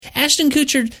Ashton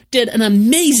Kutcher did an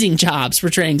amazing job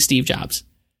portraying Steve Jobs.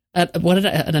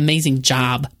 An amazing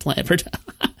job playing.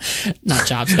 Not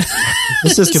Jobs.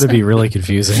 This is going to be really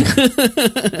confusing.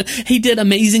 He did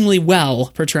amazingly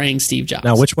well portraying Steve Jobs.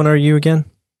 Now, which one are you again?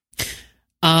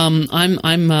 I'm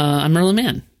Merlin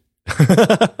Mann.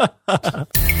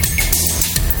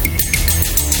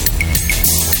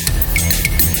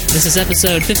 This is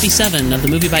episode 57 of the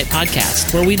MovieByte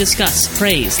podcast, where we discuss,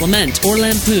 praise, lament, or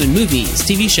lampoon movies,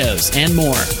 TV shows, and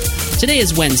more. Today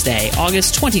is Wednesday,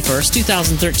 August 21st,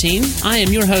 2013. I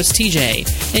am your host,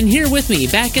 TJ, and here with me,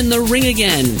 back in the ring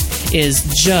again, is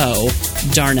Joe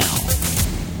Darnell.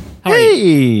 How are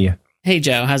you? Hey,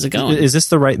 Joe, how's it going? Is this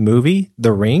the right movie,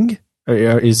 The Ring?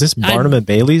 Is this Barnum and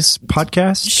Bailey's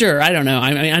podcast? Sure, I don't know.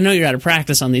 I mean, I know you're out of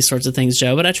practice on these sorts of things,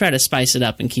 Joe, but I try to spice it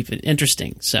up and keep it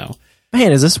interesting, so...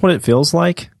 Man, is this what it feels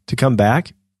like to come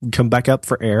back up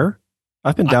for air?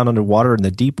 I've been down underwater in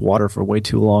the deep water for way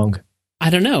too long. I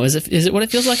don't know. Is it what it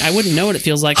feels like? I wouldn't know what it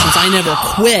feels like since I never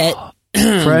quit.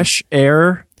 Fresh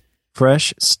air,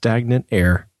 fresh stagnant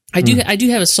air. I do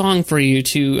have a song for you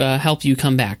to help you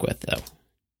come back with, though.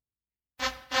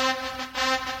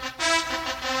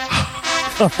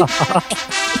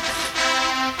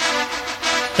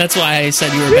 That's why I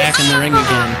said you were back in the ring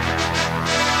again.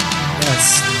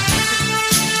 Yes.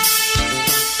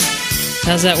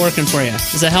 How's that working for you?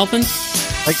 Is that helping?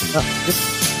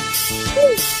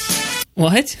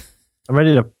 What? I'm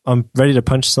ready to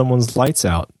punch someone's lights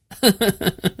out.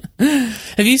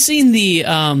 Have you seen the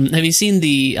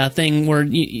thing where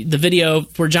the video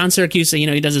where John Syracuse,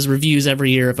 he does his reviews every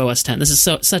year of OS 10. This is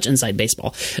such inside baseball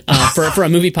for a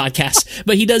movie podcast,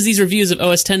 but he does these reviews of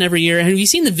OS 10 every year. And have you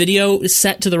seen the video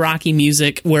set to the Rocky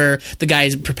music where the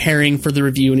guy's preparing for the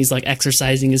review and he's like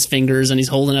exercising his fingers and he's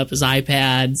holding up his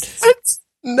iPad?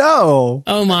 No.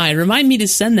 Oh my! Remind me to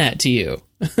send that to you.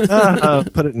 Put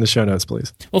it in the show notes,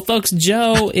 please. Well, folks,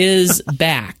 Joe is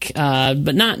back,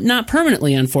 but not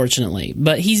permanently, unfortunately.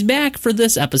 But he's back for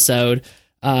this episode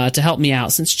to help me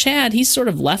out. Since Chad, he's sort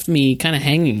of left me kind of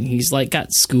hanging. He's like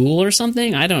got school or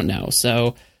something. I don't know.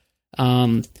 So,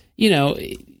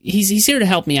 he's here to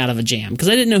help me out of a jam because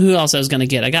I didn't know who else I was going to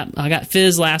get. I got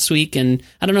Fizz last week, and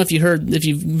I don't know if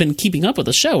you've been keeping up with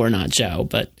the show or not, Joe.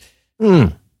 But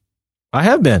I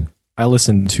have been. I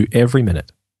listened to every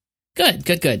minute. Good.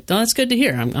 No, that's good to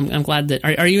hear. I'm glad that.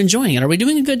 Are you enjoying it? Are we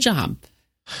doing a good job?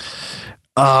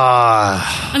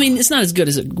 I mean, it's not as good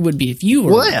as it would be if you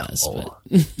were with us. But.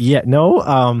 Yeah. No.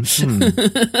 Wow.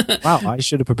 I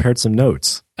should have prepared some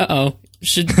notes. I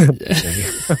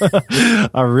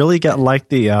really got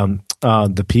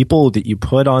the people that you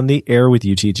put on the air with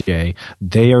you, TJ.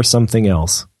 They are something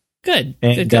else. Good.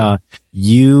 And good.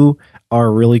 You are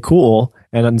really cool,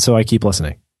 and so I keep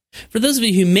listening. For those of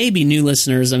you who may be new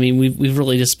listeners, I mean,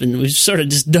 we've sort of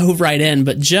just dove right in.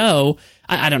 But Joe,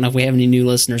 I don't know if we have any new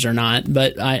listeners or not,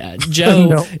 but Joe,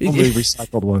 no, only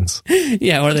recycled ones.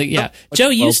 Yeah, Joe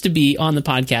used to be on the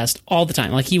podcast all the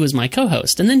time, like he was my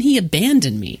co-host, and then he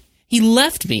abandoned me. He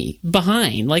left me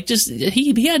behind, like just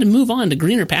he had to move on to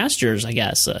greener pastures, I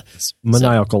guess.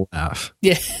 Maniacal laugh.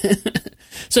 Yeah.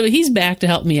 So he's back to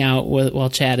help me out while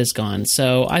Chad is gone.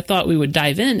 So I thought we would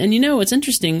dive in, and it's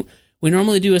interesting. We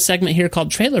normally do a segment here called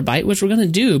Trailer Bite, which we're going to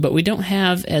do, but we don't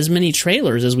have as many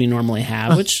trailers as we normally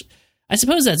have, which I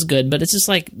suppose that's good, but it's just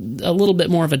like a little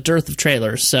bit more of a dearth of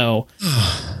trailers. So,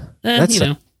 I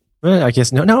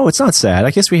guess no, it's not sad. I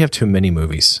guess we have too many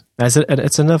movies.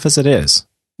 It's enough as it is.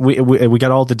 We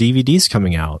got all the DVDs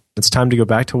coming out. It's time to go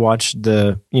back to watch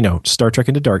the Star Trek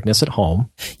Into Darkness at home.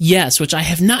 Yes, which I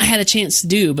have not had a chance to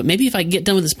do, but maybe if I get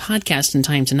done with this podcast in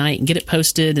time tonight and get it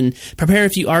posted and prepare a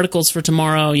few articles for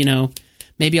tomorrow,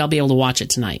 maybe I'll be able to watch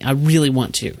it tonight. I really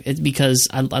want to, because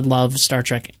I love Star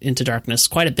Trek Into Darkness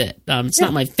quite a bit. It's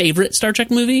not my favorite Star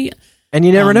Trek movie. And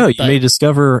you never know. You may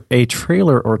discover a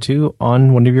trailer or two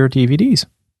on one of your DVDs.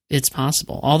 It's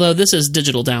possible. Although this is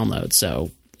digital download,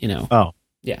 so, Oh.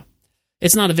 Yeah.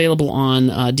 It's not available on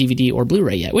DVD or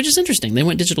Blu-ray yet, which is interesting. They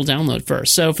went digital download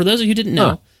first. So for those of you who didn't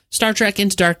know, Star Trek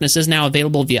Into Darkness is now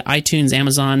available via iTunes,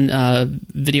 Amazon,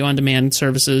 video on demand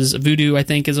services. Vudu, I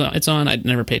think, it's on. I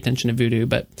never pay attention to Vudu,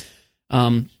 but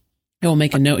I will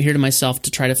make a note here to myself to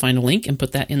try to find a link and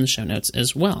put that in the show notes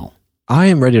as well. I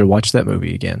am ready to watch that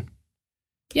movie again.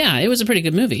 Yeah, it was a pretty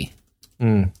good movie.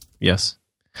 Yes.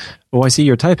 Oh, I see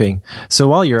you're typing. So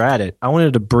while you're at it, I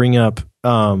wanted to bring up...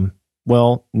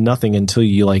 nothing until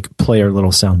you play our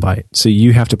little soundbite. So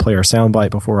you have to play our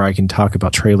soundbite before I can talk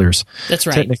about trailers. That's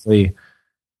right. Technically,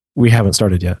 we haven't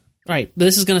started yet. Right, but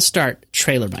this is going to start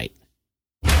Trailer Bite.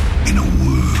 In a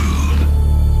world.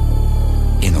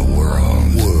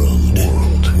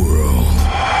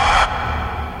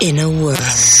 In a world.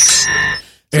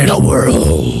 In a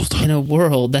world. In a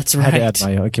world. That's I had right. to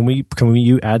add my, can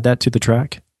you add that to the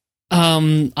track? I'll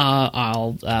In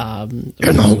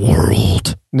a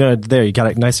world. No, there, you got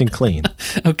it nice and clean.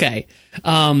 Okay.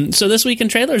 So this week in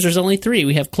trailers, there's only 3.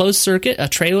 We have Closed Circuit, a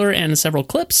trailer, and several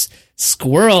clips.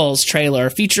 Squirrels trailer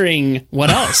featuring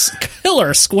what else?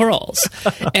 Killer squirrels.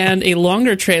 And a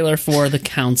longer trailer for The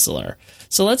Counselor.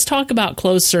 So let's talk about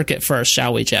Closed Circuit first,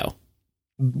 shall we, Joe?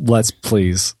 Let's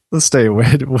stay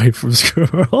away from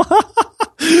Squirrel.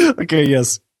 Okay,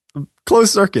 yes.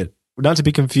 Closed Circuit. Not to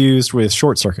be confused with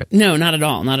Short Circuit. No, not at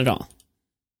all. Not at all.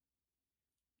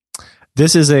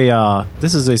 This is a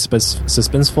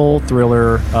suspenseful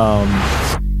thriller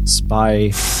spy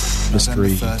mystery.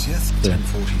 November 30th,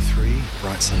 10:43,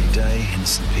 bright sunny day,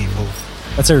 innocent people.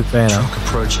 That's Eric Bana. Truck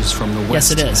approaches from the Yes,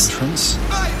 west it is. entrance.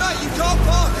 Mate, you can't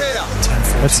park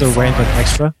here! That's the random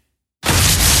extra.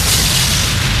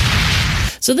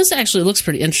 So this actually looks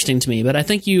pretty interesting to me, but I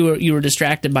think you were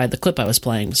distracted by the clip I was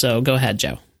playing. So go ahead,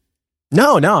 Joe.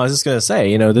 No, I was just going to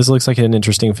say, this looks like an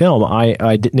interesting film.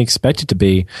 I didn't expect it to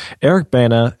be. Eric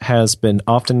Bana has been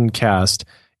often cast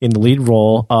in the lead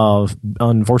role of,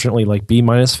 unfortunately, like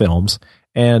B-minus films,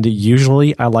 and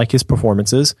usually I like his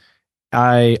performances.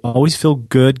 I always feel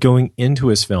good going into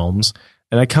his films,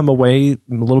 and I come away a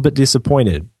little bit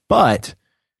disappointed. But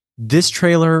this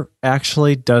trailer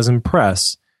actually does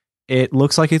impress. It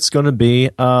looks like it's going to be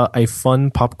a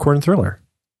fun popcorn thriller.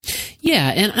 Yeah,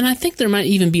 and I think there might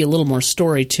even be a little more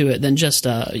story to it than just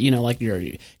like your,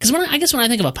 because I guess when I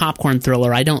think of a popcorn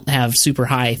thriller, I don't have super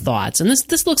high thoughts, and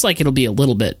this looks like it'll be a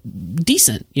little bit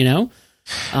decent,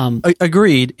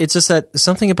 Agreed. It's just that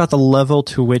something about the level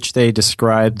to which they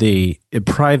describe the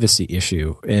privacy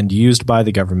issue and used by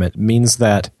the government means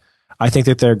that I think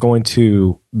that they're going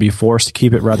to be forced to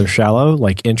keep it rather shallow,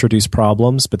 like introduce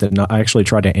problems, but then not actually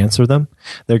try to answer them.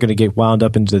 They're going to get wound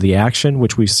up into the action,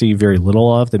 which we see very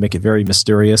little of. They make it very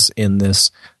mysterious in this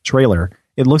trailer.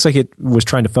 It looks like it was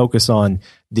trying to focus on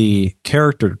the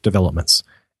character developments.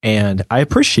 And I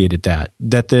appreciated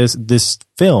that this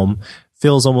film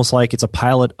feels almost like it's a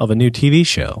pilot of a new TV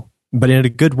show, but in a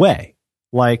good way.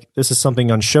 Like this is something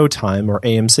on Showtime or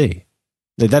AMC.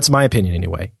 That's my opinion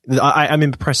anyway. I'm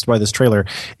impressed by this trailer.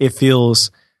 It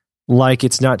feels like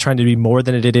it's not trying to be more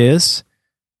than it is,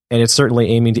 and it's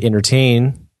certainly aiming to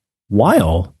entertain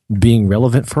while being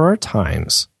relevant for our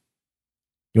times.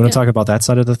 You want to talk about that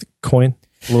side of the coin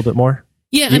a little bit more?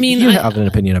 Yeah, you have an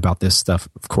opinion about this stuff,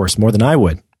 of course, more than I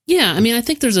would. Yeah, I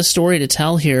think there's a story to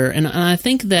tell here, and I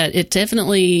think that it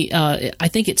definitely, I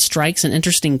think it strikes an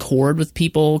interesting chord with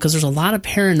people because there's a lot of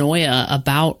paranoia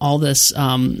about all this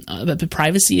about the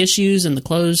privacy issues and the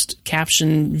closed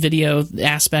caption video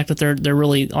aspect that they're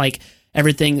really like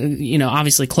everything.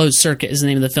 Obviously, Closed Circuit is the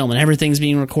name of the film, and everything's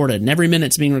being recorded, and every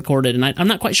minute's being recorded, and I'm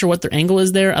not quite sure what their angle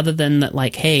is there, other than that,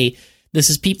 like, hey, this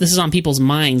is on people's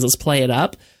minds, let's play it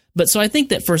up. But so I think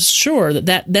that for sure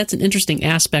that's an interesting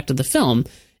aspect of the film.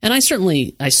 And I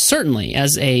certainly,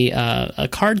 as a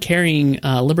card-carrying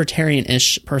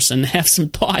libertarian-ish person, have some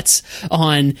thoughts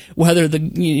on whether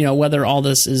whether all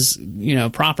this is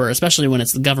proper, especially when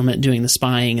it's the government doing the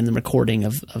spying and the recording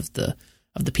of the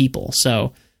people.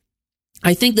 So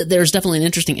I think that there's definitely an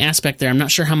interesting aspect there. I'm not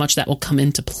sure how much that will come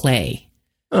into play.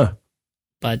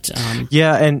 But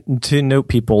yeah, and to note,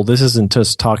 people, this isn't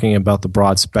just talking about the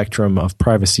broad spectrum of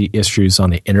privacy issues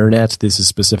on the internet. This is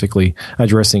specifically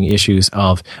addressing issues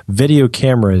of video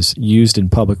cameras used in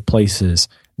public places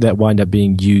that wind up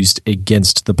being used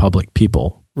against the public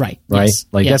people. Right. Yes.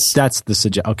 Like yes. that's the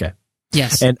suggestion. Okay.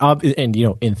 Yes. And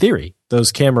in theory,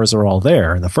 those cameras are all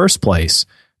there in the first place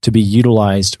to be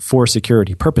utilized for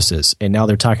security purposes, and now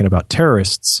they're talking about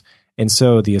terrorists, and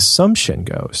so the assumption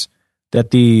goes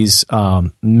that these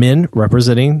men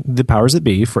representing the powers that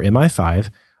be for MI5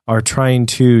 are trying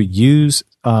to use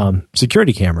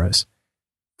security cameras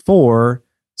for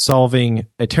solving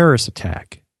a terrorist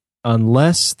attack,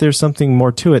 unless there's something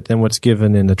more to it than what's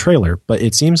given in the trailer. But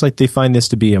it seems like they find this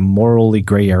to be a morally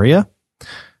gray area,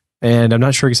 and I'm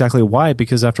not sure exactly why,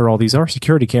 because after all, these are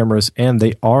security cameras, and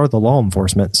they are the law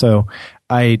enforcement, so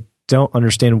I don't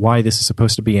understand why this is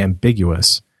supposed to be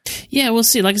ambiguous. Yeah, we'll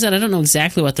see. Like I said, I don't know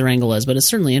exactly what their angle is, but it's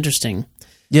certainly interesting.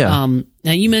 Yeah.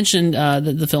 Now you mentioned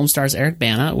the film stars Eric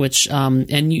Bana, which I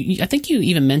think you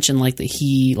even mentioned like that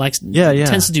he likes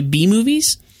tends to do B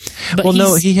movies. But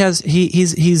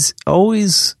he's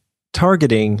always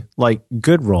targeting like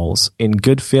good roles in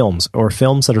good films or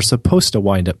films that are supposed to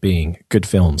wind up being good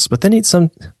films. But then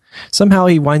somehow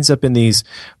he winds up in these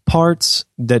parts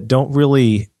that don't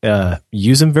really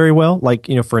use him very well. Like,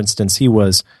 for instance, he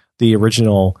was the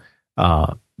original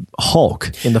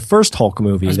Hulk in the first Hulk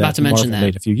movie about to mention Marvel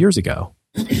made a few years ago.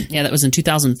 Yeah, that was in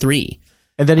 2003.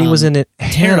 And then he was in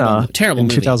Hannah terrible in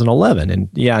movie. 2011.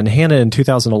 And Hannah in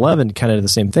 2011 kind of the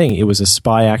same thing. It was a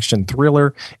spy action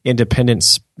thriller, independent,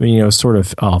 sort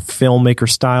of filmmaker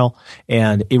style.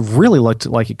 And it really looked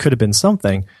like it could have been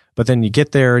something. But then you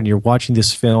get there and you're watching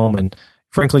this film, and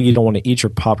frankly, you don't want to eat your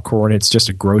popcorn. It's just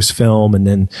a gross film. And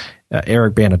then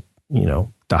Eric Bana,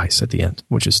 dies at the end,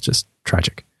 which is just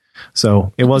tragic.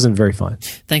 So it wasn't very fun.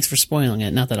 Thanks for spoiling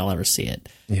it. Not that I'll ever see it.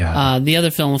 Yeah. The other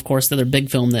film, of course, the other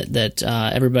big film that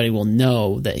everybody will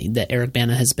know that Eric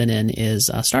Bana has been in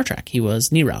is Star Trek. He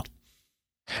was Nero.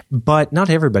 But not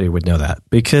everybody would know that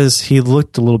because he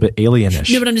looked a little bit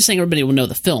alienish. No, but I'm just saying everybody will know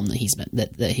the film that he's been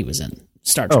that he was in,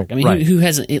 Star Trek. Oh, I mean, right. who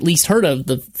hasn't at least heard of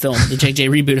the film, the JJ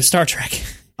reboot of Star Trek?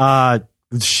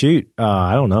 Shoot.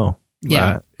 I don't know.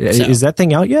 Yeah. Is that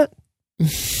thing out yet?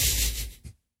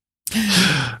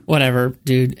 Whatever,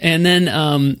 dude. And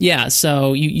then,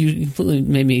 so you completely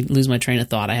made me lose my train of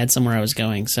thought. I had somewhere I was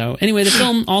going. So anyway, the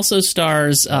film also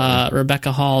stars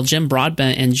Rebecca Hall, Jim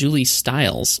Broadbent, and Julie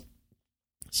Stiles.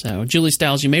 So Julie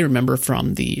Stiles, you may remember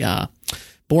from the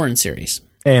Bourne series.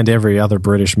 And every other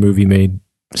British movie made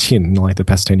in like the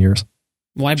past 10 years.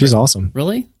 Why? She's awesome.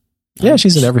 Really? Yeah,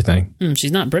 she's in everything.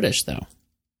 She's not British, though.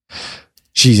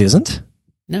 She isn't?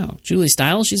 No. Julie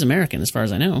Stiles, she's American, as far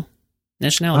as I know.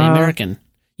 Nationality American.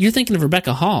 You're thinking of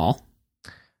Rebecca Hall,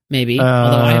 maybe,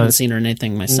 although I haven't seen her in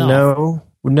anything myself. No.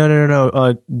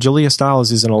 Julia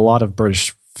Stiles is in a lot of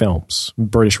British films,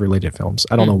 British-related films.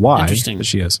 I don't know why, but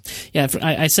she is. Yeah,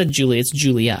 I said Julia. It's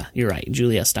Julia. You're right,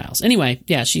 Julia Stiles. Anyway,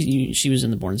 yeah, she was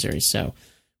in the Bourne series, so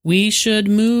we should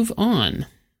move on.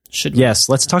 Yes,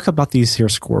 let's talk about these here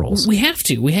squirrels. We have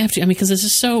to. I mean, because this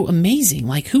is so amazing.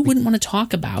 Like, who wouldn't want to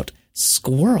talk about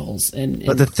squirrels?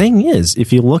 But the thing is,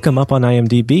 if you look them up on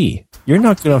IMDb, you're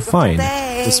not going to find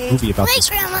this movie about the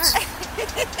squirrels.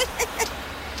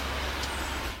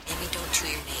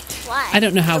 I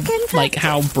don't know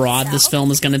how broad this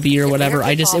film is going to be or whatever.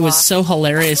 It was so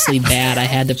hilariously bad I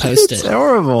had to post it. It's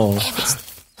horrible.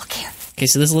 Okay,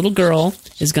 so this little girl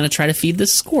is going to try to feed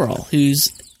this squirrel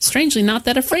who's strangely not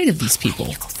that afraid of these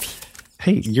people.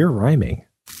 Hey, you're rhyming.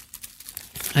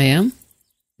 I am?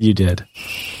 You did.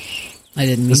 I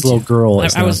didn't mean this little to. girl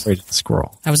is not afraid of the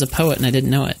squirrel. I was a poet and I didn't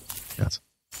know it. Yes.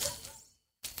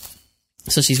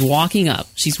 So she's walking up.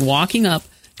 She's walking up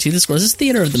to the squirrel. This is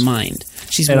theater of the mind.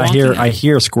 I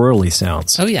hear squirrely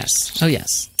sounds. Oh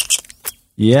yes.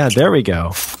 Yeah, there we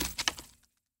go.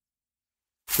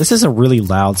 This is a really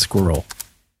loud squirrel.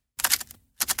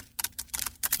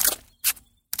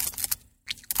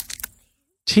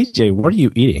 TJ, what are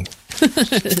you eating?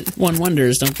 One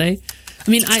wonders, don't they? I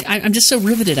mean, I'm just so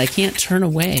riveted. I can't turn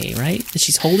away, right?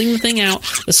 She's holding the thing out.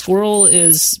 The squirrel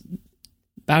is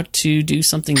about to do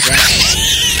something drastic.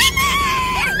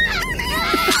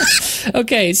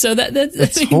 Okay, so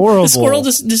that's horrible. The squirrel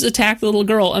just attacked the little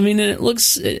girl. I mean, it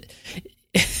looks...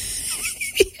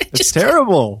 It's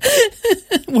terrible.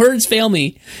 Words fail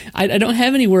me. I don't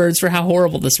have any words for how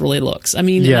horrible this really looks. I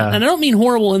mean, and I don't mean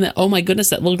horrible in that, oh my goodness,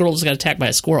 that little girl just got attacked by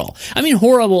a squirrel. I mean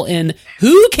horrible in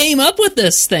who came up with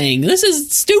this thing? This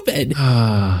is stupid.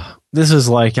 This is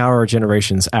like our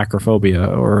generation's acrophobia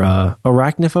or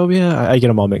arachnophobia. I get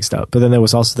them all mixed up. But then there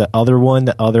was also that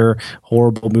other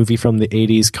horrible movie from the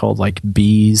 80s called like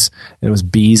Bees. And it was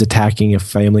bees attacking a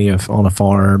family on a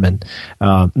farm. And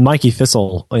Mikey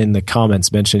Thistle in the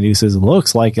comments mentioned, he says,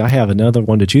 looks like I have another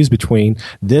one to choose between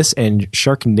this and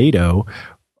Sharknado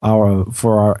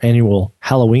for our annual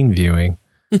Halloween viewing.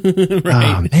 Right.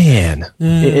 Oh, man.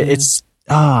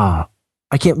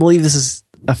 I can't believe this is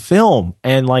a film,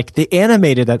 and like they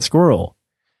animated that squirrel.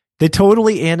 They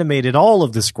totally animated all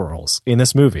of the squirrels in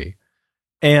this movie,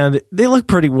 and they look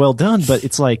pretty well done, but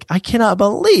it's like, I cannot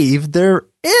believe they're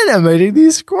animating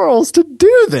these squirrels to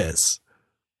do this.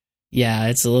 Yeah,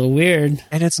 it's a little weird.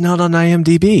 And it's not on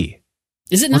IMDb.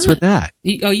 Is it What's not? with that?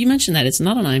 You mentioned that. It's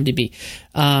not on IMDb.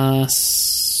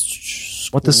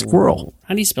 What the squirrel?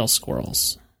 How do you spell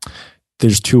squirrels?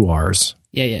 There's 2 R's.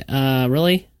 Yeah.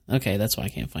 Really? Okay, that's why I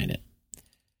can't find it.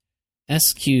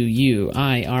 SQUIRRELS.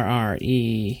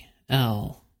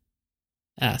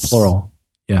 Plural.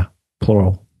 Yeah,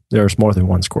 plural. There's more than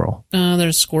one squirrel.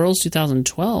 There's Squirrels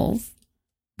 2012.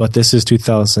 But this is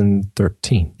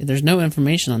 2013. There's no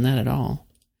information on that at all.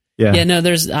 Yeah. Yeah, no,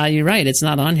 there's, you're right. It's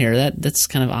not on here. That's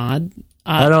kind of odd.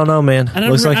 I don't know, man.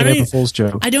 Looks like an April Fool's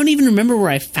joke. I don't even remember where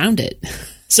I found it.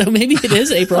 So maybe it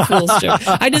is April Fool's joke.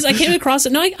 I came across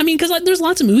it. No, I mean, because there's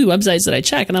lots of movie websites that I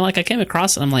check, and I came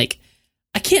across it. I'm like,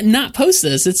 I can't not post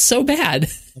this. It's so bad.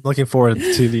 I'm looking forward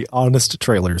to the honest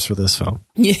trailers for this film.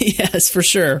 Yes, for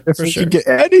sure. If we could get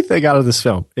anything out of this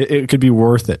film, it could be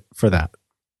worth it for that.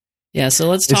 Yeah, so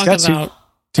let's talk about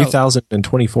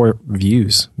 2024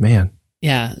 views. Man.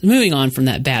 Yeah, moving on from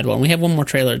that bad one, we have one more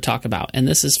trailer to talk about, and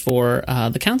this is for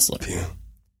The Counselor.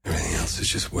 Everything else is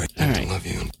just waiting to love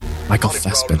you. Michael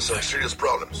Fassbender. Serious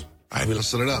problems. All right, we'll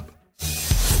set it up.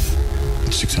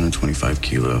 625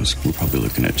 kilos. We're probably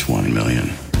looking at 20 million.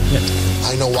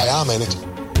 I know why I'm in it.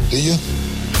 Do you?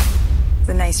 It's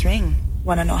a nice ring.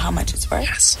 Want to know how much it's worth?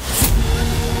 Yes.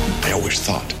 I always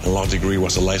thought a law degree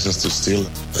was a license to steal,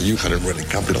 but you hadn't really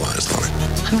capitalized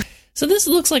on it. So this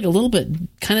looks like a little bit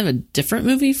kind of a different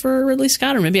movie for Ridley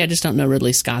Scott, or maybe I just don't know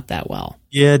Ridley Scott that well.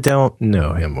 Yeah, don't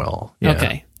know him well. Yeah.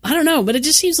 Okay. I don't know, but it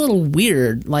just seems a little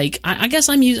weird. Like, I guess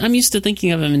I'm used to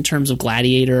thinking of him in terms of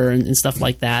Gladiator and stuff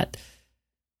like that.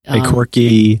 A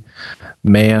quirky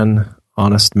man,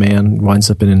 honest man,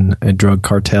 winds up in a drug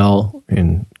cartel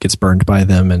and gets burned by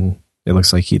them, and it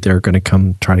looks like they're going to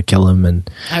come try to kill him. And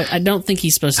I don't think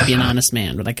he's supposed to be an honest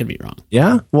man, but I could be wrong.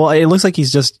 Yeah? Well, it looks like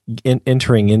he's just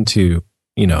entering into,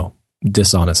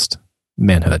 dishonest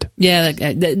manhood. Yeah,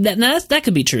 that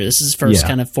could be true. This is his first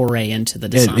kind of foray into the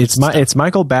dishonest stuff. It's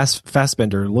Michael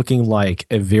Fassbender looking like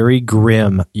a very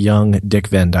grim young Dick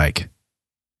Van Dyke.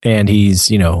 And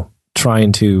he's,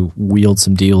 trying to wield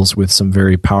some deals with some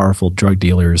very powerful drug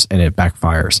dealers, and it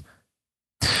backfires.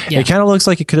 Yeah. It kind of looks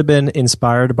like it could have been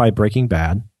inspired by Breaking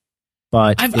Bad,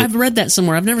 but I've read that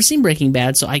somewhere. I've never seen Breaking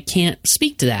Bad, so I can't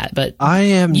speak to that. But I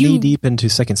am knee deep into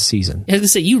second season. I was going to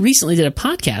say, you recently did a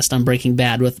podcast on Breaking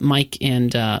Bad with Mike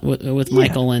and with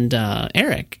Michael and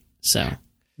Eric. So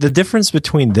the difference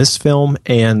between this film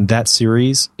and that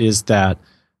series is that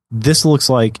this looks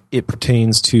like it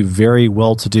pertains to very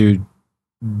well-to-do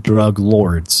drug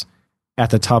lords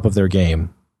at the top of their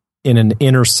game in an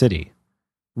inner city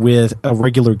with a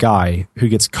regular guy who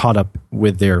gets caught up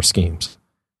with their schemes.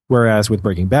 Whereas with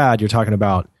Breaking Bad, you're talking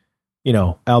about,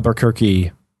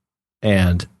 Albuquerque,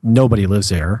 and nobody lives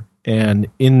there. And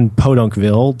in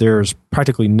Podunkville, there's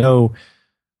practically no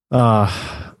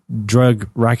drug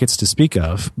rackets to speak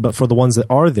of. But for the ones that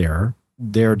are there,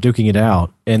 they're duking it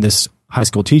out. And this high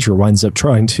school teacher winds up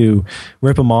trying to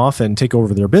rip them off and take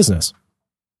over their business.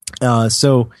 But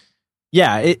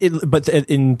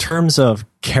in terms of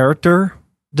character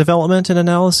development and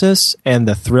analysis and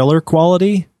the thriller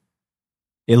quality,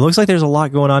 it looks like there's a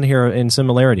lot going on here in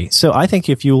similarity. So I think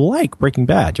if you like Breaking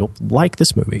Bad, you'll like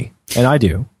this movie, and I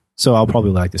do. So I'll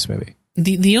probably like this movie.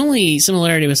 The only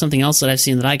similarity with something else that I've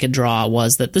seen that I could draw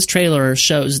was that this trailer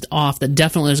shows off that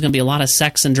definitely there's going to be a lot of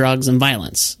sex and drugs and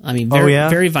violence. I mean,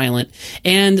 very violent.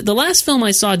 And the last film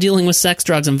I saw dealing with sex,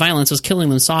 drugs, and violence was Killing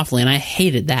Them Softly, and I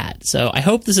hated that. So I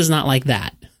hope this is not like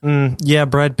that. Yeah,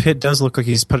 Brad Pitt does look like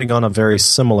he's putting on a very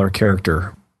similar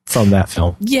character from that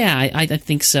film. Yeah, I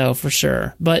think so for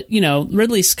sure. But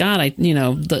Ridley Scott, I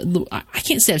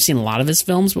can't say I've seen a lot of his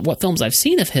films, but what films I've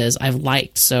seen of his I've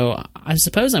liked. So I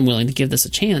suppose I'm willing to give this a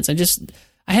chance.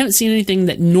 I haven't seen anything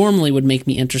that normally would make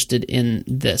me interested in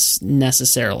this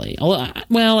necessarily. Well,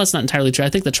 that's not entirely true. I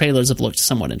think the trailers have looked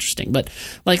somewhat interesting, but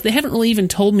they haven't really even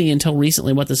told me until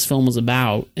recently what this film was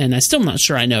about, and I'm still not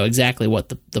sure I know exactly what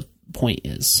the point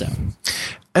is. So.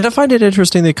 And I find it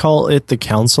interesting they call it the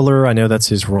counselor. I know that's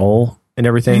his role and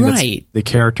everything. Right. That's the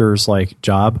character's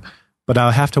job. But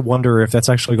I have to wonder if that's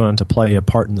actually going to play a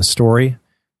part in the story,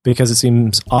 because it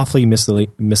seems awfully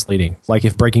misleading. Like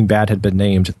if Breaking Bad had been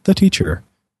named The Teacher,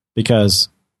 because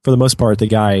for the most part, the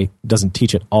guy doesn't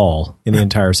teach at all in the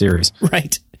entire series.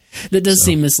 Right. That does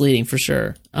seem misleading for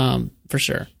sure. For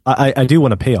sure. I do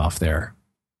want a payoff there.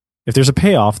 If there's a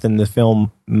payoff, then the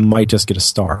film might just get a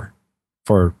star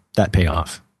for that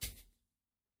payoff.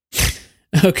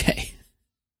 Okay.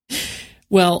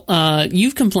 Well,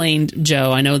 you've complained,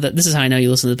 Joe. I know that this is how I know you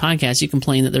listen to the podcast. You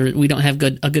complain that we don't have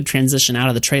a good transition out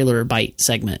of the trailer bite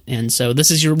segment, and so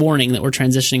this is your warning that we're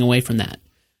transitioning away from that.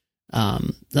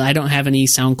 I don't have any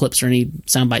sound clips or any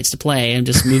sound bites to play. I'm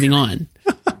just moving on.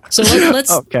 So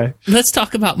let's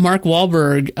talk about Mark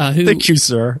Wahlberg. Thank you,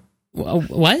 sir.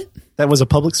 What? That was a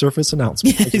public service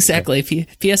announcement. Yeah, exactly.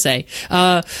 PSA.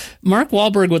 Mark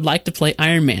Wahlberg would like to play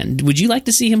Iron Man. Would you like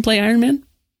to see him play Iron Man?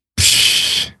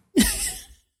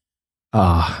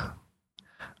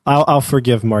 I'll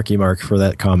forgive Marky Mark for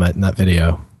that comment in that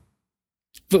video.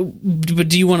 But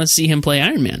do you want to see him play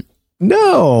Iron Man?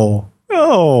 No.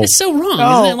 It's so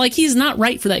wrong, isn't it? He's not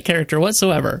right for that character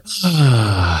whatsoever.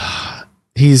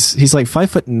 He's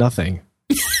 5'0",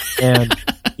 and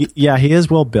yeah, he is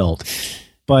well built.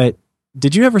 But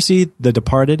did you ever see The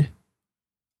Departed?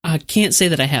 I can't say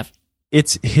that I have.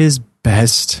 It's his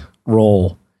best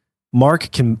role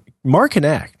Mark can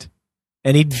act,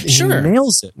 and he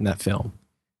nails it in that film.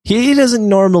 He doesn't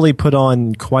normally put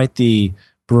on quite the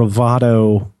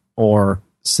bravado or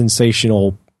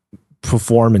sensational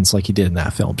performance like he did in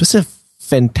that film. Just a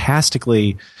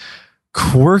fantastically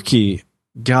quirky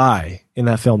guy in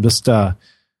that film.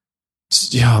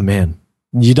 Oh man,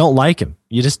 you don't like him.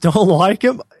 You just don't like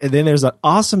him. And then there's an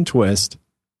awesome twist,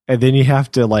 and then you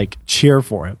have to like cheer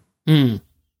for him.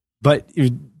 But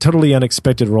totally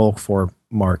unexpected role for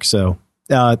Mark. So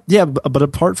but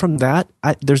apart from that,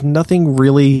 there's nothing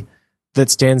really that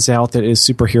stands out that is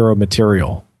superhero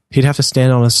material. He'd have to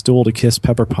stand on a stool to kiss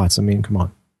Pepper Potts. I mean, come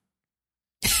on.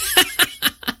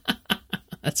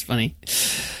 That's funny.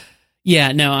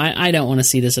 Yeah, no, I don't want to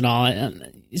see this at all.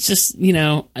 It's just, I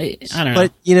don't know.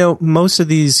 But, most of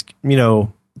these,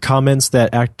 comments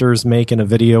that actors make in a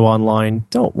video online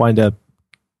don't wind up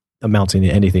amounting to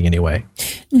anything anyway.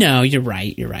 No, you're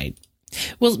right.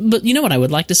 Well, but you know what I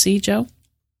would like to see, Joe?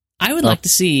 I would like to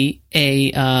see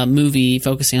a movie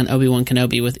focusing on Obi-Wan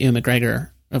Kenobi with Ewan McGregor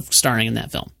starring in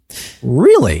that film.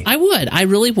 Really? I would. I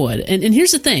really would. And here's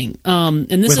the thing. And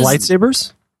this with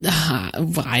lightsabers?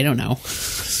 I don't know.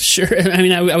 Sure. I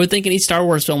mean, I would think any Star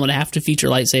Wars film would have to feature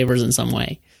lightsabers in some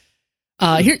way.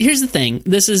 Here's the thing.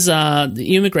 This is Ewan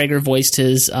McGregor voiced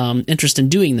his interest in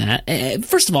doing that.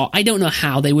 First of all, I don't know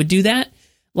how they would do that.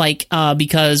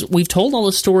 Because we've told all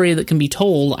the story that can be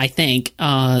told, I think,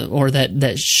 or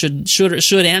that should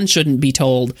and shouldn't be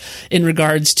told in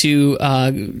regards to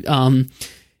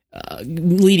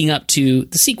leading up to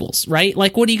the sequels, right?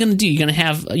 Like, what are you going to do?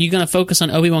 Are you going to focus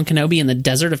on Obi-Wan Kenobi in the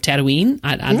desert of Tatooine?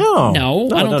 I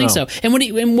don't think so. And what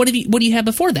do you have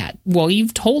before that? Well,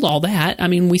 you've told all that. I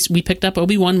mean, we picked up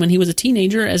Obi-Wan when he was a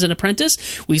teenager as an apprentice.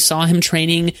 We saw him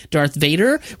training Darth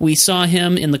Vader. We saw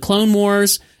him in the Clone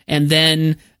Wars. And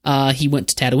then he went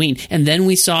to Tatooine. And then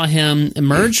we saw him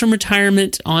emerge from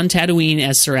retirement on Tatooine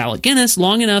as Sir Alec Guinness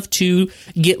long enough to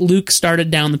get Luke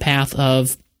started down the path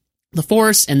of the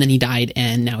Force, and then he died,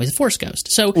 and now he's a Force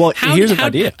ghost. So here's an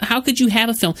idea. How could you have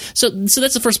a film? So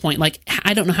that's the first point. Like,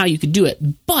 I don't know how you could do it,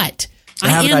 but I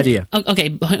have an idea.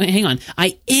 Okay, hang on.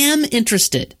 I am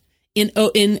interested in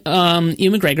Ewan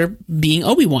McGregor being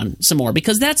Obi-Wan some more,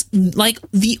 because that's like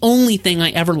the only thing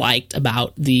I ever liked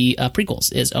about the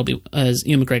prequels is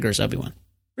Ewan McGregor's Obi-Wan.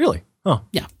 Really? Oh,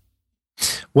 yeah.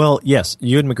 Well, yes,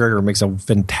 Ewan McGregor makes a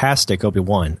fantastic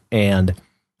Obi-Wan, and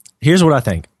here's what I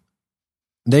think.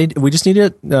 We just need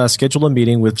to schedule a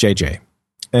meeting with JJ,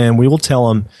 and we will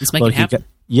tell him. Let's make it happen.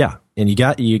 And you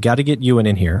got to get Ewan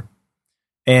in here.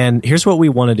 And here's what we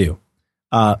want to do.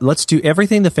 Let's do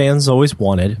everything the fans always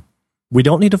wanted. We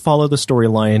don't need to follow the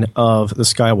storyline of the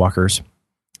Skywalkers.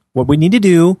 What we need to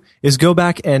do is go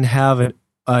back and have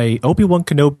a Obi-Wan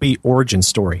Kenobi origin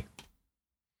story.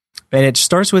 And it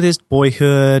starts with his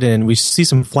boyhood, and we see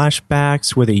some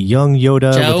flashbacks with a young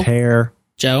Yoda with hair.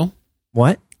 Joe?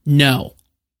 What? No.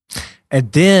 And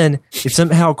then it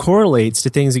somehow correlates to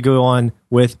things that go on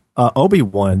with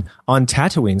Obi-Wan on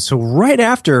Tatooine. So right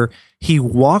after he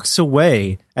walks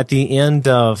away at the end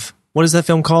of, what is that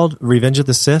film called? Revenge of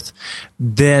the Sith?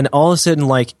 Then all of a sudden,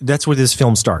 like, that's where this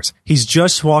film starts. He's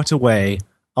just walked away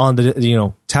on the,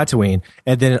 Tatooine.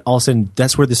 And then all of a sudden,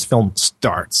 that's where this film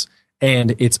starts.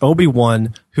 And it's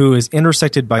Obi-Wan who is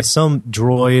intersected by some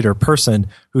droid or person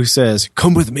who says,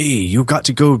 "Come with me. You've got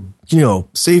to go,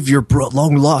 save your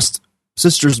long lost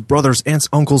sisters, brothers, aunts,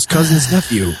 uncles, cousins,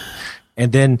 nephew."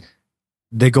 And then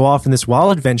they go off in this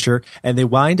wild adventure, and they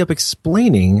wind up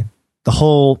explaining the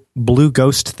whole blue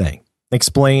ghost thing.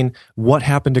 Explain what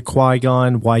happened to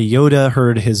Qui-Gon, why Yoda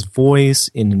heard his voice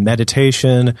in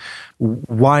meditation,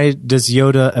 why does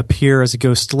Yoda appear as a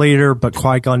ghost later, but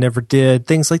Qui-Gon never did,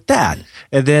 things like that.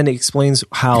 And then it explains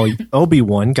how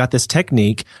Obi-Wan got this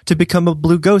technique to become a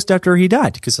blue ghost after he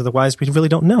died, because otherwise we really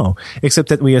don't know, except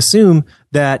that we assume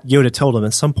that Yoda told him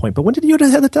at some point. But when did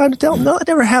Yoda have the time to tell him? No, it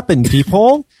never happened,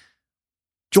 people.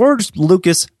 George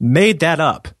Lucas made that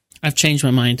up. I've changed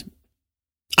my mind.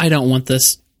 I don't want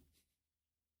this.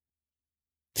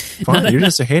 Fine, you're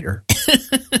just a hater.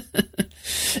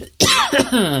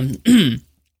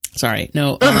 Sorry,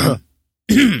 no.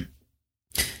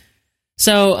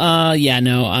 So,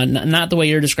 not the way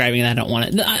you're describing it. I don't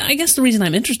want it. I guess the reason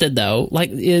I'm interested, though,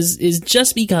 is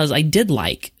just because I did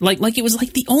like it was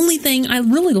like the only thing I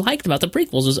really liked about the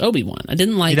prequels was Obi-Wan. I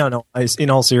didn't like. No. In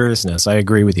all seriousness, I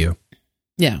agree with you.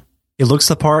 Yeah, he looks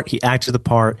the part. He acted the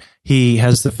part. He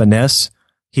has the finesse.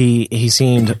 He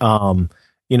seemed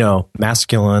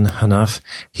masculine enough.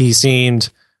 He seemed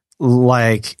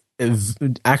like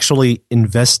actually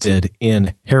invested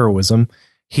in heroism.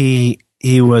 He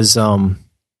was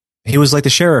like the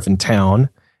sheriff in town,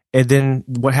 And then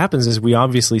what happens is we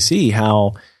obviously see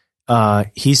how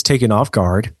he's taken off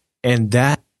guard, and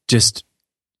that just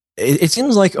it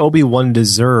seems like Obi-Wan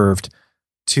deserved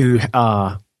to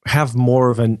have more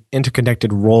of an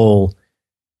interconnected role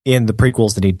in the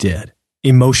prequels than he did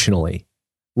emotionally.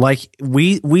 Like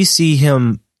we see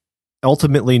him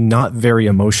ultimately not very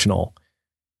emotional.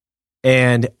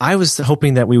 And I was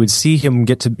hoping that we would see him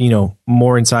get to,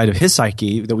 more inside of his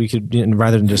psyche, that we could,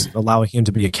 rather than just allowing him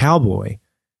to be a cowboy.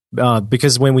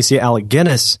 Because when we see Alec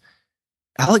Guinness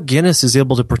is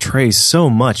able to portray so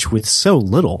much with so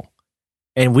little.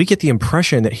 And we get the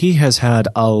impression that he has had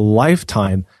a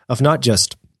lifetime of not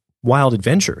just wild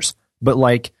adventures, but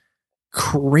like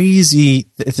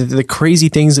the crazy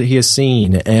things that he has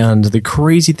seen and the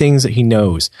crazy things that he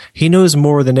knows. He knows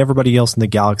more than everybody else in the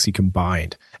galaxy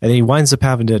combined. And then he winds up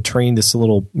having to train this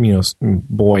little,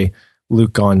 boy,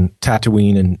 Luke, on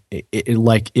Tatooine, and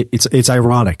it's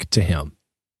ironic to him.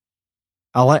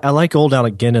 I like old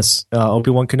Alec Guinness,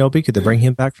 Obi-Wan Kenobi. Could they bring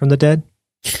him back from the dead?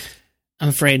 I'm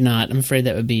afraid not. I'm afraid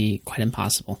that would be quite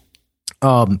impossible.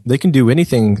 They can do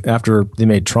anything after they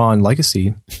made Tron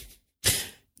Legacy.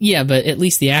 Yeah, but at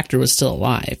least the actor was still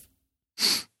alive.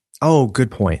 Oh,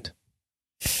 good point.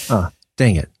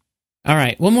 Dang it. All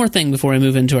right, one more thing before we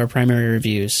move into our primary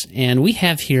reviews. And we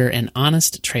have here an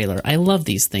honest trailer. I love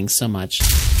these things so much.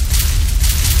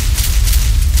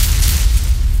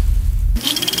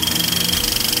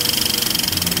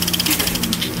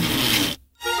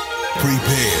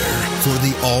 Prepare for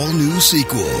the all-new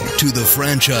sequel to the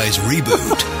franchise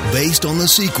reboot based on the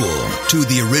sequel to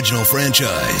the original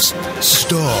franchise.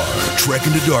 Star Trek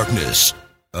Into Darkness.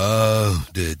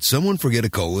 Did someone forget a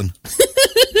colon?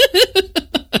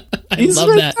 He's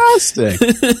fantastic.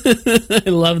 I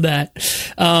love that.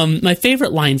 My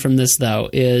favorite line from this, though,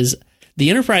 is the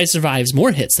Enterprise survives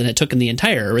more hits than it took in the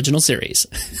entire original series.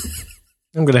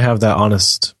 I'm going to have that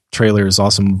honest trailer's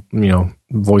awesome,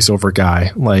 voiceover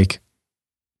guy,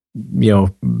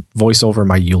 voice over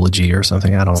my eulogy or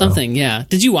something. I don't know. Something, yeah.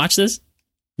 Did you watch this?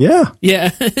 Yeah.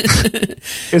 Yeah.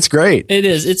 It's great. It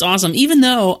is. It's awesome. Even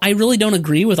though I really don't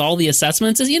agree with all the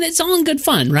assessments, it's all in good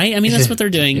fun, right? I mean, that's what they're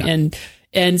doing. Yeah.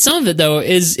 And some of it, though,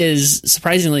 is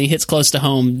surprisingly hits close to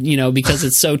home, because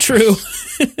it's so true.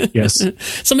 Yes.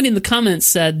 Somebody in the comments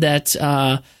said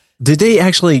that... did they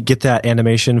actually get that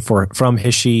animation from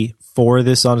Hishy for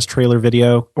this honest trailer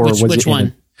video? Or which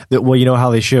one? Well,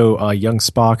 how they show young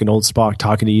Spock and old Spock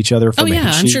talking to each other. From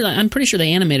I'm pretty sure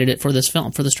they animated it for this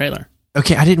film, for this trailer.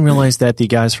 Okay, I didn't realize that the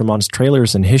guys from Honest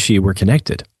Trailers and Hishy were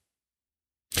connected.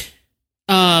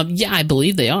 Yeah, I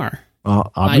believe they are.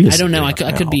 I don't know. I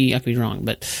could be wrong,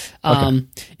 but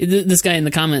this guy in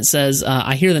the comments says,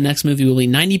 "I hear the next movie will be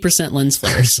 90% lens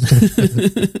flares."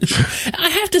 I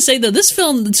have to say, though, this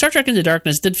film, Star Trek Into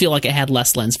Darkness, did feel like it had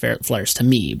less lens flares to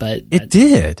me, but it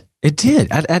did. It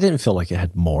did. I didn't feel like it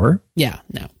had more. Yeah,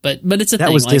 no, but it's a thing.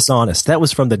 That was dishonest. That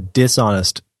was from the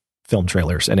dishonest film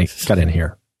trailers, and it got in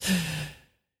here.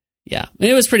 Yeah,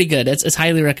 it was pretty good. It's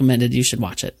highly recommended. You should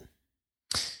watch it.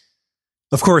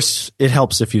 Of course, it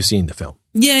helps if you've seen the film.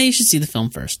 Yeah, you should see the film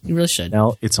first. You really should.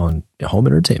 Now it's on home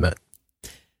entertainment.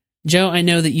 Joe, I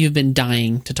know that you've been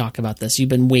dying to talk about this. You've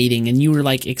been waiting, and you were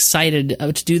excited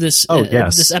to do this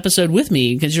this episode with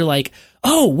me because you're like,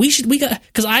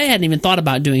 because I hadn't even thought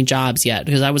about doing Jobs yet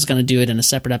because I was going to do it in a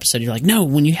separate episode. You're like, no,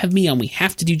 when you have me on, we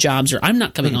have to do Jobs or I'm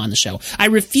not coming on the show. I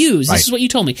refuse. Right. This is what you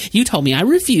told me. You told me I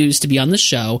refuse to be on the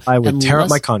show. I would tear up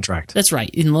my contract. That's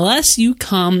right. Unless you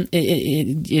come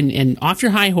in off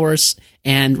your high horse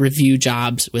and review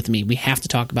Jobs with me. We have to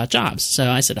talk about Jobs. So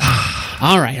I said,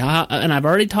 all right. And I've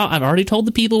already told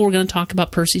the people we're going to talk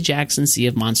about Percy Jackson, Sea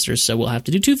of Monsters. So we'll have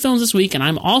to do 2 films this week. And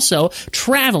I'm also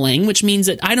traveling, which means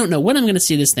that I don't know when I'm going to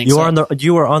see this thing. You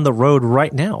are on the road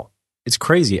right now. It's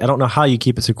crazy. I don't know how you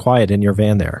keep it so quiet in your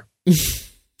van there.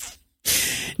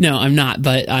 No, I'm not.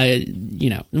 But it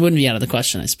wouldn't be out of the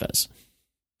question, I suppose.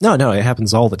 No, it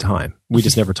happens all the time. We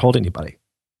just never told anybody.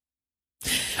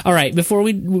 All right, before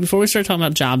we start talking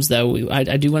about Jobs, though, I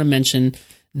do want to mention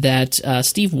that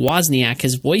Steve Wozniak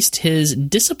has voiced his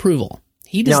disapproval.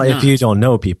 He does not. If you don't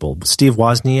know people, Steve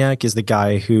Wozniak is the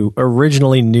guy who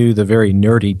originally knew the very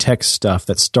nerdy tech stuff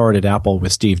that started Apple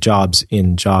with Steve Jobs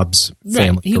in Jobs'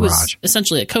 family He garage. Was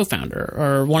essentially a co-founder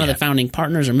or one of the founding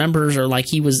partners or members, or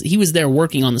he was there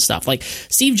working on the stuff. Like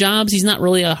Steve Jobs, he's not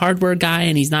really a hardware guy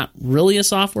and he's not really a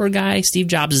software guy. Steve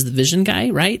Jobs is the vision guy,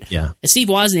 right? Yeah. And Steve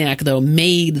Wozniak, though,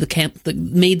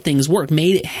 made things work,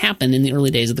 made it happen in the early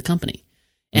days of the company.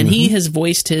 And he has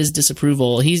voiced his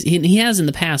disapproval. He has in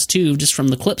the past, too, just from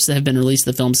the clips that have been released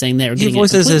of the film saying they're getting it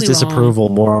completely wrong. He voices his disapproval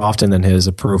more often than his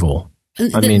approval.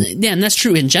 I mean, and that's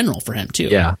true in general for him too.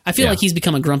 Yeah, I feel like he's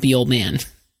become a grumpy old man.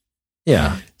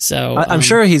 Yeah. So I'm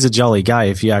sure he's a jolly guy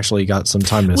if you actually got some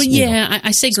time to. Well,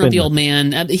 I say grumpy old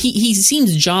man. He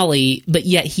seems jolly, but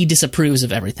yet he disapproves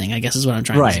of everything, I guess is what I'm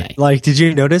trying to say. Like, did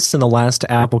you notice in the last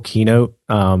Apple keynote,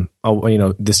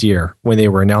 this year when they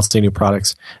were announcing new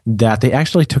products, that they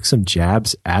actually took some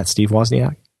jabs at Steve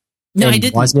Wozniak? No, and I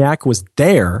didn't. Wozniak was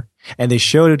there, and they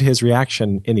showed his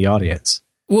reaction in the audience.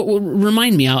 Well,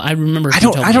 remind me. I remember. I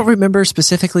don't remember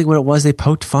specifically what it was they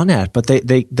poked fun at, but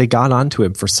they got onto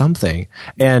him for something,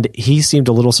 and he seemed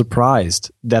a little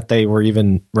surprised that they were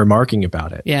even remarking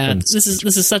about it. Yeah, and this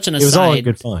is such an aside. It was all in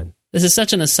good fun. This is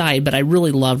such an aside, but I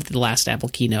really loved the last Apple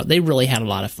keynote. They really had a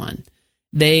lot of fun.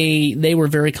 They were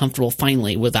very comfortable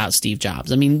finally without Steve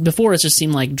Jobs. I mean, before it just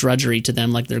seemed like drudgery to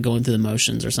them, like they're going through the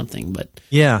motions or something. But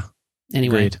yeah,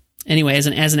 anyway. Agreed. Anyway, as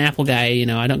an Apple guy,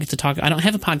 I don't get to talk. I don't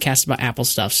have a podcast about Apple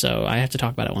stuff, so I have to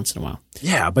talk about it once in a while.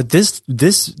 Yeah, but this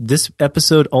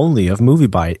episode only of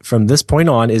MovieByte from this point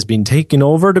on is being taken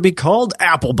over to be called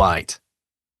AppleByte.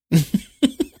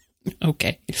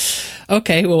 Okay.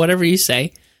 Well, whatever you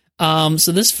say.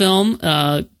 So this film,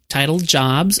 titled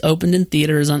Jobs, opened in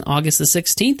theaters on August the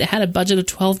 16th. It had a budget of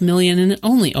 $12 million and it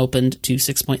only opened to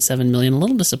 $6.7 million. A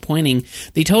little disappointing.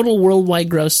 The total worldwide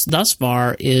gross thus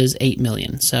far is $8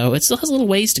 million. So it still has a little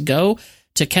ways to go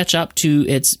to catch up to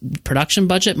its production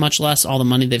budget, much less all the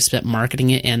money they've spent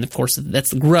marketing it. And of course,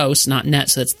 that's the gross, not net.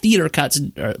 So that's theater cuts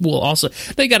will also,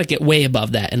 they got to get way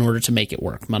above that in order to make it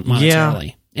work monetarily.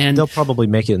 Yeah. And they'll probably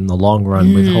make it in the long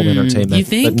run with home entertainment, you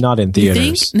think? But not in theaters.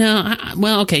 You think? No,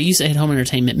 well, okay, you said home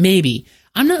entertainment, maybe.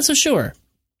 I'm not so sure.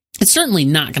 It's certainly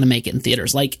not going to make it in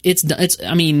theaters. Like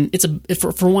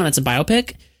for one, it's a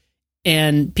biopic,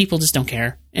 and people just don't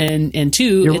care. And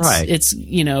two, it's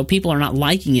people are not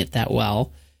liking it that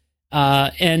well.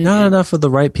 And not enough of the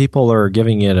right people are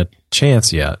giving it a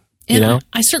chance yet.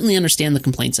 I certainly understand the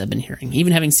complaints I've been hearing,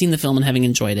 even having seen the film and having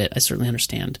enjoyed it. I certainly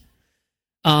understand.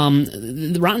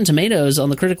 The Rotten Tomatoes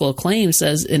on the critical acclaim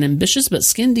says an ambitious but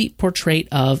skin-deep portrait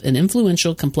of an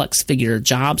influential, complex figure.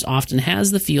 Jobs often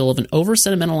has the feel of an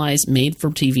over-sentimentalized,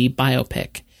 made-for-TV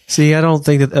biopic. See, I don't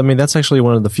think that. I mean, that's actually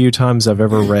one of the few times I've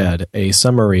ever read a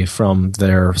summary from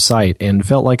their site and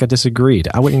felt like I disagreed.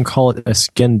 I wouldn't call it a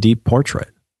skin-deep portrait.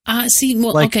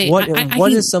 Okay.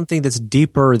 What is something that's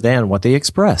deeper than what they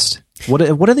expressed? What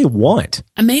do they want?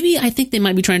 Maybe I think they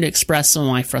might be trying to express some of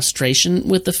my frustration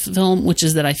with the film, which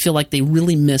is that I feel like they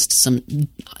really missed some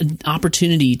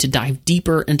opportunity to dive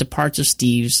deeper into parts of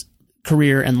Steve's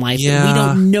career and life that we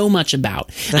don't know much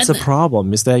about. That's a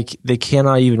problem, is that they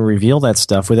cannot even reveal that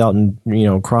stuff without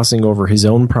crossing over his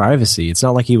own privacy. It's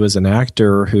not like he was an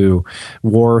actor who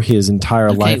wore his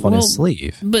entire life on his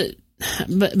sleeve. But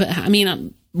I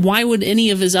mean, why would any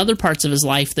of his other parts of his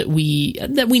life that we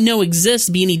know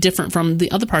exist be any different from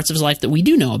the other parts of his life that we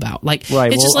do know about? Like,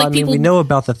 right. It's just like we know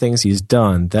about the things he's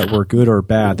done that were good or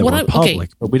bad that were public,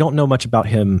 but we don't know much about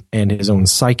him and his own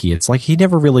psyche. It's like he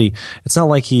never really. It's not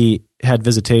like he had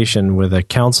visitation with a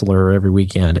counselor every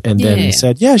weekend and then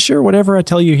said, "Yeah, sure, whatever I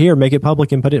tell you here, make it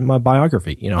public and put it in my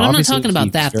biography." I'm not talking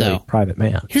about that though. Private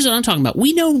man. Here's what I'm talking about.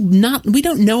 We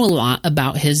don't know a lot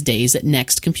about his days at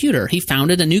Next Computer. He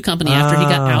founded a new company after he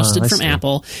got ousted from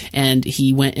Apple, and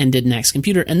he went and did Next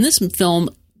Computer. And this film,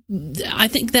 I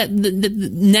think that the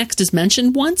Next is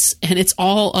mentioned once, and it's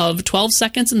all of 12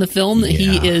 seconds in the film that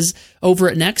he is over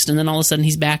at Next, and then all of a sudden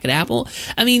he's back at Apple.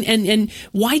 I mean, and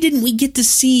why didn't we get to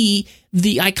see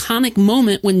the iconic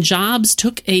moment when Jobs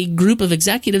took a group of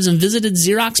executives and visited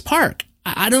Xerox PARC?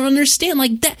 I don't understand.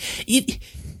 Like that.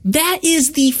 That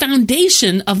is the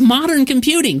foundation of modern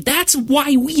computing. That's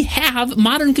why we have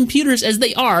modern computers as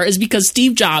they are, is because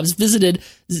Steve Jobs visited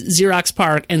Xerox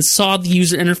PARC and saw the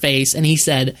user interface, and he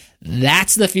said,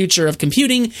 that's the future of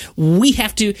computing. We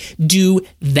have to do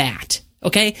that.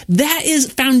 Okay? That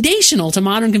is foundational to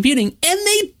modern computing, and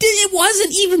it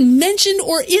wasn't even mentioned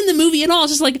or in the movie at all.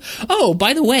 It's just like, oh,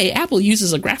 by the way, Apple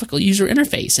uses a graphical user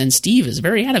interface, and Steve is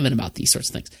very adamant about these sorts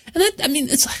of things. And that, I mean,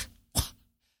 it's like,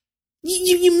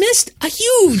 You missed a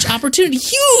huge opportunity.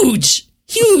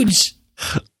 Huge.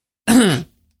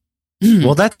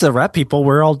 Well, that's a wrap, people.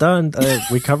 We're all done.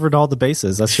 We covered all the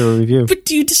bases. That's your review. But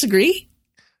do you disagree?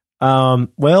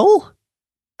 Well,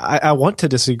 I want to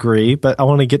disagree, but I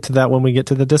want to get to that when we get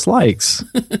to the dislikes.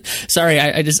 Sorry,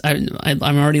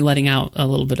 I'm already letting out a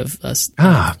little bit of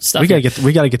stuff.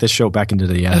 We gotta get this show back into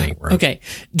the editing room. Okay.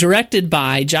 Directed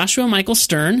by Joshua Michael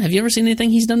Stern. Have you ever seen anything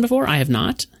he's done before? I have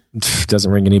not. Doesn't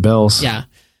ring any bells. Yeah.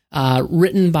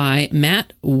 Written by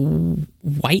Matt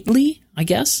Whiteley, I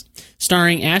guess.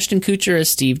 Starring Ashton Kutcher as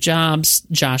Steve Jobs,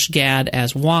 Josh Gad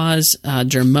as Woz,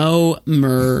 Dermot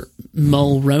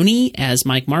Mulroney as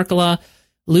Mike Markkula,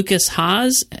 Lucas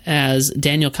Haas as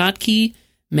Daniel Kotke,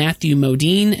 Matthew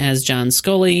Modine as John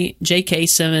Scully, J.K.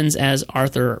 Simmons as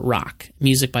Arthur Rock.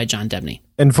 Music by John Debney.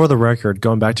 And for the record,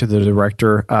 going back to the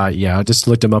director, I just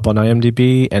looked him up on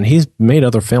IMDb, and he's made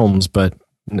other films, but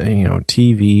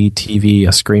TV,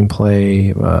 a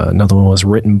screenplay, another one was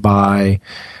written by,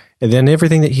 and then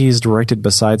everything that he's directed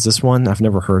besides this one, I've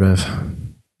never heard of.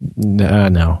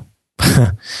 No.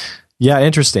 Yeah,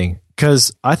 interesting,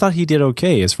 because I thought he did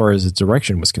okay as far as his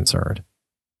direction was concerned.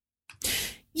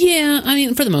 Yeah, I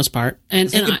mean, for the most part.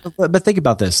 But think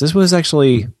about this. This was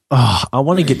actually... I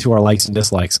want to get to our likes and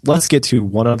dislikes. Let's get to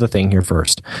one other thing here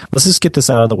first. Let's just get this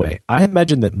out of the way. I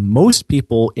imagine that most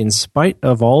people, in spite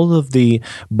of all of the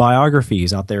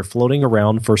biographies out there floating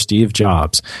around for Steve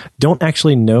Jobs, don't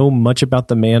actually know much about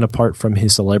the man apart from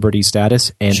his celebrity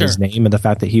status and his name and the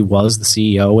fact that he was the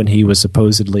CEO and he was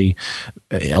supposedly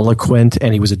eloquent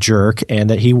and he was a jerk and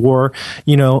that he wore,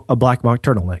 a black mock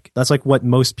turtleneck. That's like what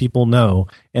most people know,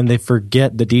 and they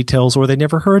forget the details, or they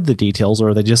never heard the details,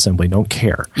 or they just simply don't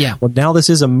care. Yeah. Well, now this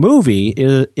is a movie.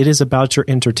 It is about your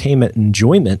entertainment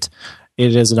enjoyment.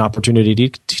 It is an opportunity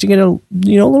to get a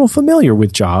little familiar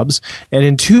with Jobs. And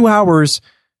in 2 hours,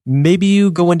 maybe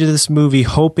you go into this movie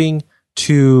hoping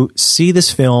to see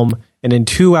this film, and in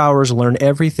 2 hours learn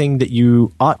everything that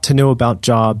you ought to know about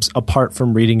Jobs, apart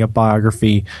from reading a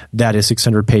biography that is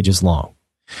 600 pages long.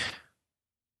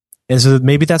 And so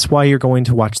maybe that's why you're going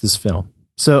to watch this film.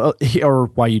 So, or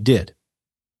why you did.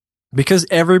 Because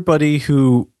everybody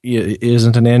who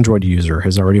isn't an Android user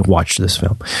has already watched this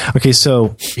film. Okay,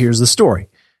 so here's the story.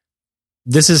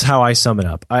 This is how I sum it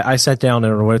up. I sat down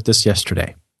and wrote this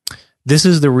yesterday. This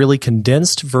is the really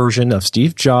condensed version of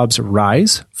Steve Jobs'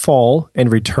 rise, fall, and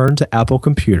return to Apple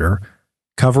Computer,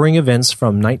 covering events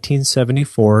from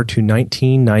 1974 to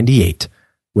 1998,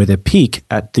 with a peak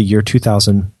at the year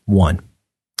 2001.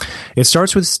 It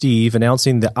starts with Steve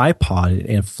announcing the iPod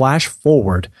and flash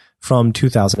forward from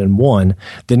 2001,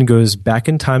 then goes back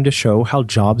in time to show how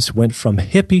Jobs went from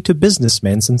hippie to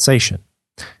businessman sensation.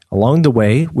 Along the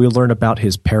way, we learn about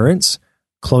his parents,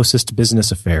 closest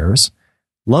business affairs,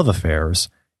 love affairs,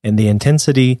 and the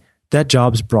intensity that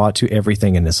Jobs brought to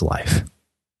everything in his life.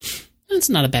 That's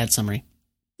not a bad summary.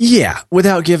 Yeah,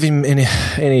 without giving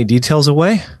any details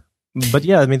away. But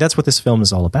yeah, I mean, that's what this film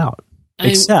is all about.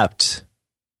 Except...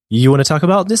 You want to talk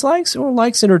about dislikes or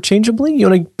likes interchangeably? You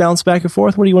want to bounce back and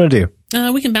forth? What do you want to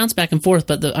do? We can bounce back and forth,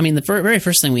 but the very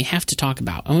first thing we have to talk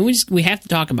about. We have to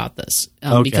talk about this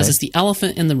because it's the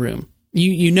elephant in the room.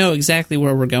 You know exactly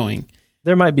where we're going.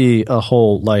 There might be a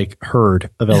whole herd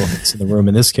of elephants in the room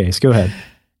in this case. Go ahead.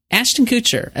 Ashton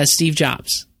Kutcher as Steve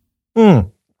Jobs.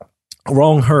 Wrong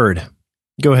herd.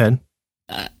 Go ahead.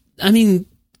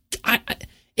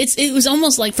 It was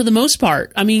almost like, for the most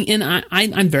part, and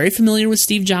I'm very familiar with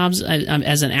Steve Jobs. I'm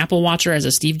as an Apple watcher, as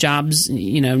a Steve Jobs,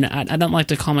 I don't like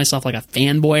to call myself like a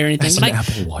fanboy or anything. As an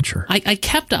Apple watcher. I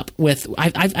kept up with,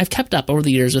 I've kept up over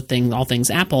the years with all things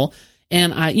Apple.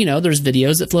 And there's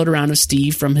videos that float around of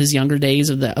Steve from his younger days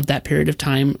of that period of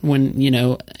time when,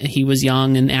 he was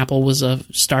young and Apple was a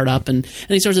startup and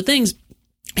these sorts of things.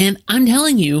 And I'm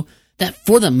telling you that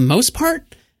for the most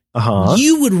part,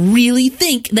 you would really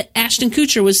think that Ashton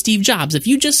Kutcher was Steve Jobs. If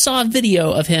you just saw a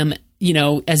video of him,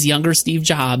 as younger Steve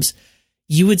Jobs,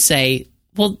 you would say,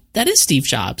 well, that is Steve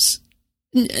Jobs.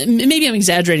 Maybe I'm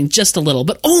exaggerating just a little,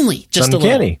 but only just a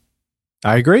little.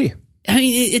 I agree.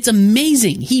 It's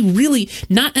amazing. He really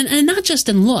not just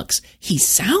in looks. He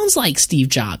sounds like Steve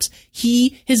Jobs.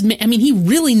 He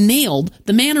really nailed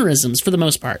the mannerisms for the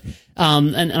most part.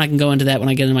 And I can go into that when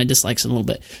I get into my dislikes in a little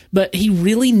bit. But he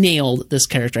really nailed this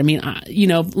character. A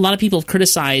lot of people have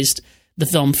criticized the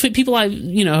film. People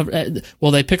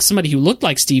they picked somebody who looked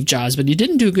like Steve Jobs, but he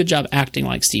didn't do a good job acting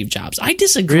like Steve Jobs. I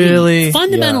disagree. Really?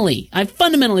 Fundamentally, yeah. I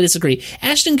fundamentally disagree.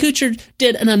 Ashton Kutcher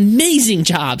did an amazing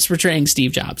job portraying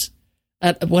Steve Jobs.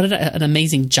 An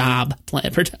amazing job.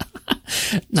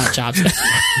 Not Jobs.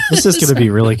 This is going to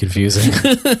be really confusing.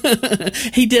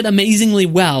 He did amazingly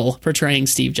well portraying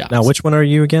Steve Jobs. Now, which one are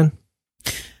you again?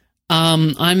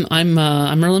 I'm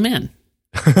Merlin Mann.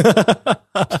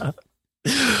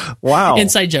 Wow.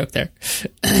 Inside joke there.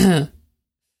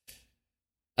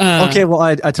 Okay, well,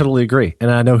 I totally agree, and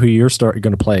I know who you're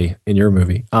going to play in your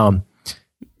movie.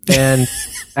 And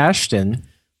Ashton,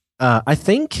 I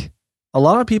think a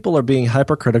lot of people are being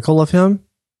hypercritical of him.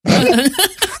 Sorry,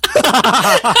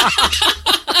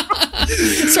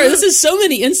 this is so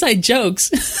many inside jokes.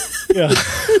 Yeah.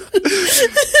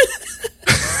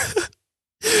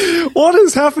 What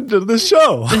has happened to this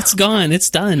show? It's gone. It's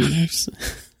done.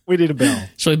 We need a bell.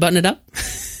 Shall we button it up?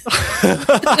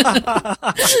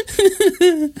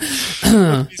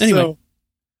 Anyway, So,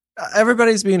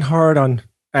 everybody's being hard on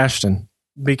Ashton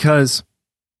because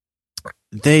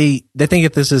they think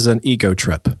that this is an ego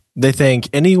trip. They think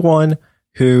anyone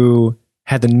who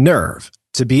had the nerve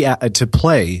to be to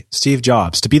play Steve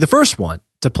Jobs, to be the first one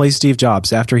to play Steve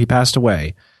Jobs after he passed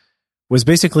away, was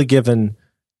basically given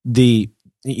the,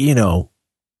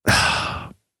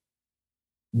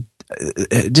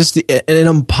 just an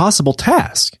impossible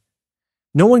task.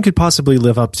 No one could possibly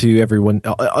live up to everyone.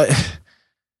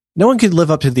 No one could live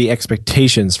up to the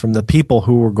expectations from the people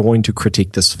who were going to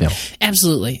critique this film.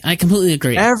 absolutely. I completely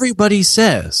agree. Everybody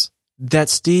says that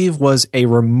Steve was a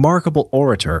remarkable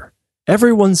orator.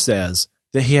 Everyone says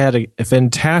that he had a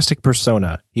fantastic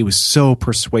persona. He was so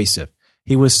persuasive.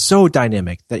 He was so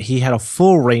dynamic that he had a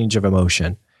full range of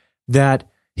emotion, that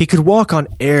he could walk on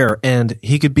air and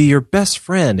he could be your best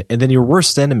friend and then your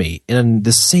worst enemy in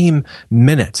the same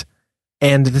minute.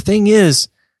 And the thing is,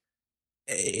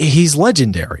 he's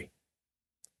legendary.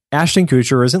 Ashton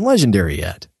Kutcher isn't legendary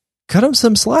yet. Cut him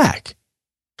some slack.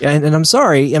 And I'm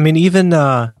sorry. I mean, even,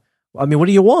 what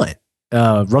do you want?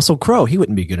 Russell Crowe, he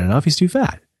wouldn't be good enough. He's too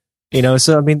fat.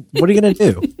 So, I mean, what are you going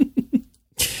to do?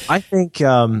 I think,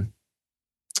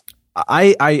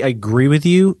 I agree with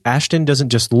you. Ashton doesn't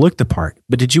just look the part,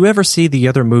 but did you ever see the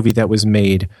other movie that was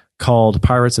made called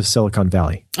Pirates of Silicon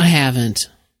Valley? I haven't.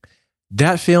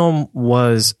 That film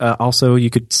was also, you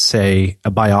could say,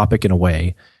 a biopic in a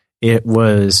way. It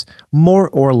was more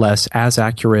or less as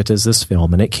accurate as this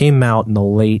film, and it came out in the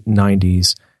late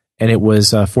 90s, and it was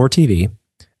for TV.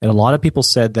 And a lot of people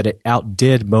said that it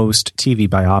outdid most TV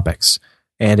biopics,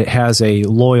 and it has a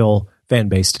loyal fan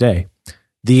base today.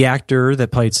 The actor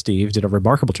that played Steve did a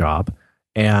remarkable job,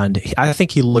 and I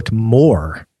think he looked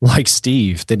more like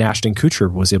Steve than Ashton Kutcher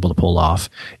was able to pull off,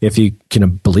 if you can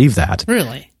believe that.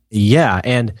 Really? Yeah,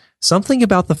 and something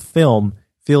about the film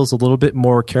feels a little bit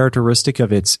more characteristic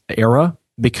of its era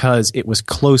because it was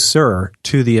closer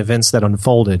to the events that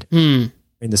unfolded in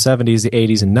the 70s, the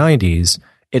 80s, and 90s.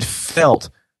 It felt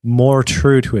more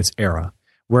true to its era.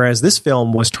 Whereas this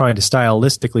film was trying to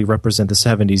stylistically represent the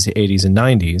 70s, the 80s, and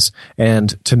 90s,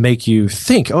 and to make you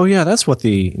think, oh yeah, that's what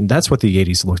the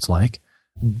 80s looked like.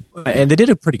 And they did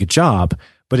a pretty good job.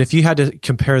 But if you had to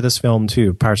compare this film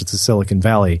to Pirates of the Silicon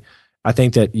Valley, I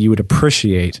think that you would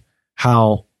appreciate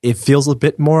how it feels a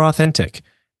bit more authentic.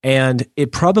 And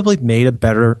it probably made a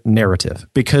better narrative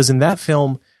because in that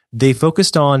film, they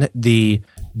focused on the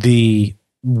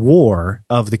war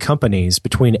of the companies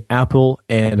between Apple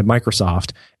and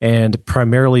Microsoft, and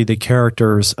primarily the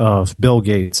characters of Bill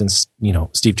Gates and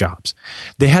Steve Jobs.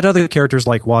 They had other characters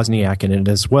like Wozniak in it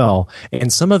as well,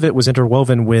 and some of it was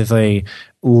interwoven with a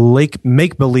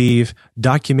make-believe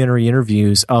documentary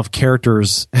interviews of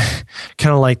characters,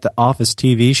 kind of like the Office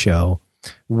TV show,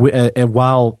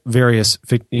 while various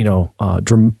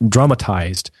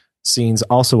dramatized scenes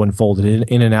also unfolded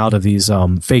in and out of these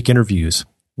fake interviews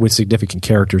with significant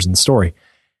characters in the story.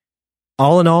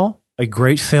 All in all, a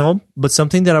great film, but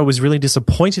something that I was really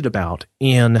disappointed about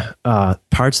in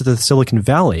Pirates of the Silicon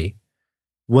Valley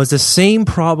was the same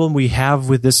problem we have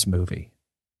with this movie.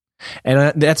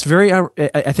 And that's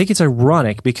I think it's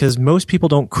ironic because most people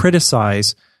don't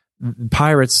criticize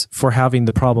Pirates for having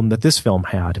the problem that this film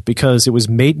had because it was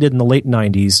made in the late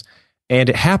 90s and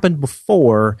it happened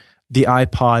before the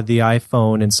iPod, the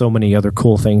iPhone, and so many other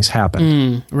cool things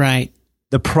happened. Right.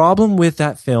 The problem with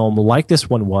that film, like this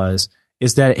one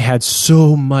is that it had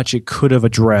so much it could have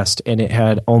addressed, and it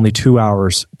had only 2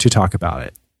 hours to talk about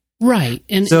it. Right.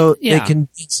 And so they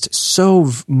condensed so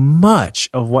much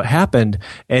of what happened,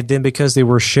 and then because they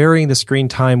were sharing the screen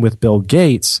time with Bill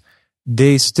Gates,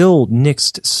 they still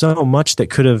nixed so much that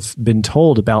could have been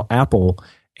told about Apple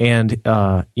and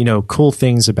cool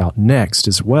things about Next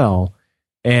as well.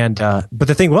 And but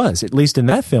the thing was, at least in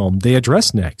that film, they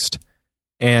addressed Next.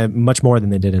 And much more than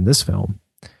they did in this film.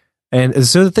 And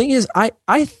so the thing is, I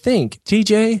think,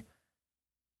 TJ,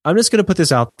 I'm just going to put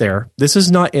this out there. This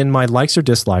is not in my likes or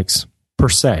dislikes, per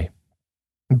se.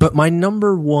 But my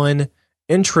number one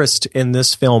interest in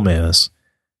this film is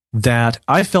that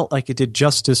I felt like it did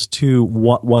justice to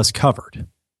what was covered.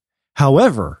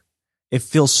 However, it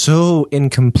feels so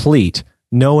incomplete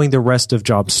knowing the rest of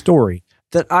Jobs' story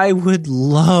that I would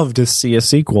love to see a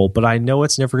sequel, but I know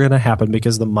it's never going to happen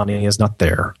because the money is not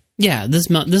there. Yeah, this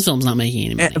film's not making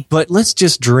any money. But let's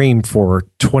just dream for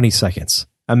 20 seconds.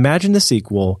 Imagine the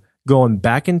sequel going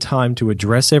back in time to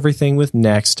address everything with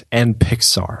Next and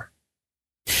Pixar.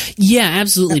 Yeah,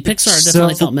 absolutely. Pixar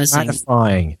definitely felt missing.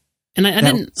 Gratifying. And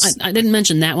I didn't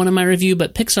mention that one in my review,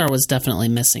 but Pixar was definitely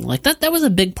missing. Like that was a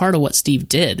big part of what Steve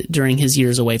did during his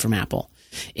years away from Apple.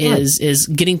 is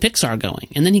getting Pixar going.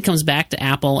 And then he comes back to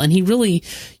Apple, and he really,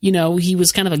 he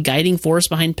was kind of a guiding force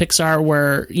behind Pixar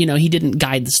where, he didn't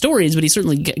guide the stories, but he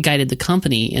certainly guided the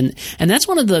company. And that's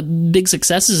one of the big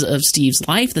successes of Steve's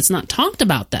life that's not talked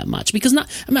about that much, because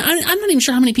I'm not even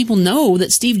sure how many people know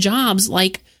that Steve Jobs,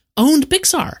 owned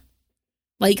Pixar.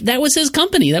 That was his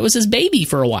company. That was his baby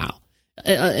for a while,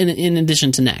 in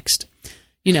addition to Next.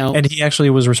 And he actually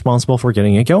was responsible for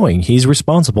getting it going. He's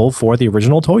responsible for the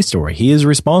original Toy Story. He is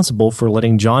responsible for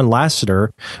letting John Lasseter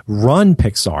run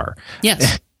Pixar.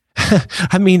 Yes.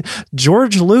 I mean,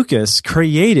 George Lucas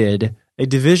created a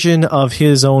division of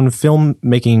his own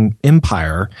filmmaking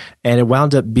empire, and it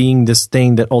wound up being this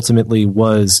thing that ultimately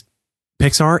was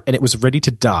Pixar, and it was ready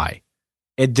to die.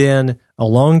 And then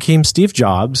along came Steve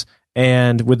Jobs,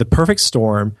 and with the perfect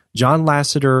storm, John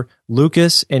Lasseter,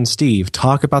 Lucas, and Steve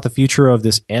talk about the future of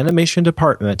this animation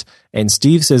department. And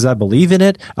Steve says, I believe in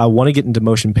it. I want to get into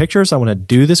motion pictures. I want to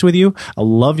do this with you. I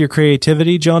love your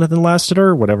creativity, Jonathan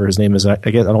Lasseter, whatever his name is. I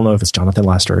guess I don't know if it's Jonathan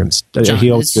Lasseter.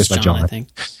 He always goes by John, I think.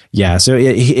 Yeah.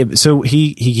 So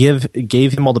he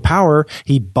gave him all the power.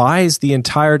 He buys the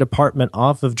entire department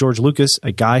off of George Lucas,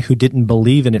 a guy who didn't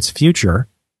believe in its future.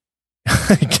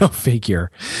 Go figure.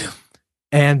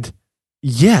 And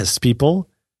yes, people,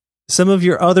 some of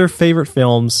your other favorite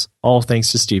films, all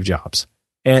thanks to Steve Jobs.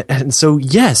 And so,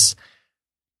 yes,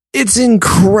 it's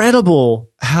incredible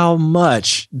how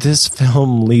much this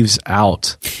film leaves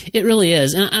out. It really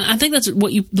is. And I think that's the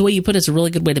way you put it is a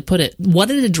really good way to put it. What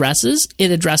it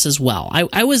addresses well.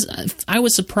 I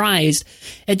was surprised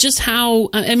at just how,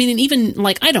 and even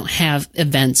I don't have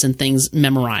events and things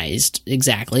memorized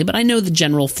exactly, but I know the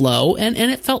general flow, and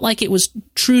it felt like it was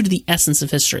true to the essence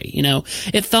of history.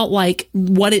 It felt like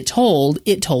what it told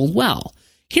well.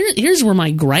 Here's where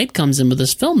my gripe comes in with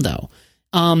this film, though.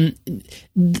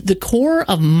 The core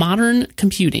of modern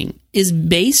computing is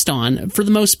based on, for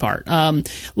the most part,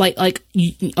 like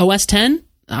OS 10.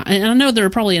 And I know there are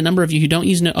probably a number of you who don't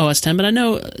use OS 10, but I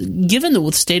know, given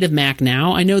the state of Mac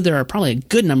now, I know there are probably a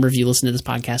good number of you listening to this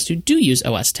podcast who do use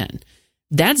OS 10.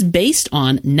 That's based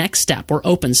on Next Step, or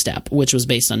OpenStep, which was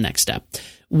based on Next Step,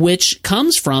 which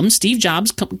comes from Steve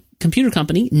Jobs' computer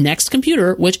company, Next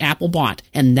Computer, which Apple bought.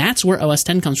 And that's where OS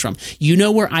 10 comes from. You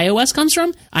know where iOS comes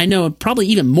from? I know probably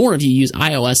even more of you use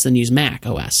iOS than use Mac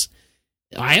OS.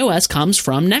 iOS comes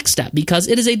from Next Step because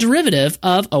it is a derivative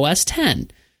of OS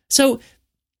 10. So,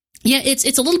 yeah,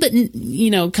 it's a little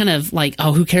bit, kind of like,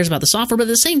 oh, who cares about the software? But at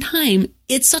the same time,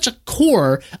 it's such a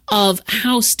core of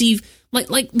how Steve,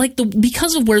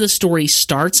 because of where the story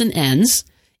starts and ends,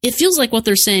 it feels like what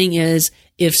they're saying is,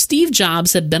 if Steve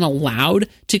Jobs had been allowed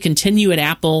to continue at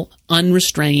Apple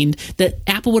unrestrained, that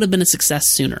Apple would have been a success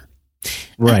sooner.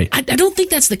 Right. I don't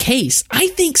think that's the case. I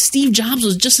think Steve Jobs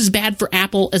was just as bad for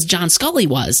Apple as John Sculley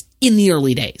was in the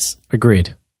early days.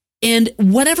 Agreed. And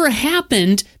whatever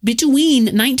happened between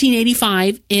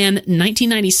 1985 and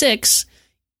 1996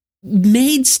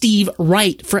 made Steve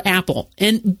right for Apple.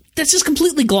 And that's just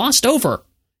completely glossed over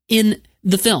in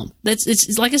the film.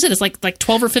 It's like I said, it's like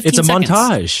 12 or 15 seconds. It's a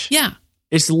montage. Yeah.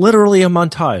 It's literally a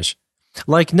montage.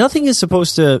 Nothing important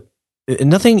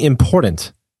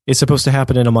is supposed to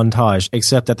happen in a montage,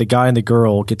 except that the guy and the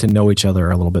girl get to know each other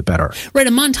a little bit better. Right,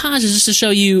 a montage is just to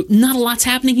show you not a lot's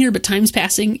happening here, but time's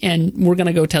passing, and we're going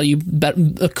to go tell you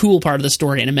a cool part of the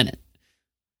story in a minute.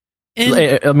 And,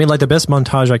 the best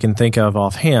montage I can think of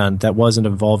offhand that wasn't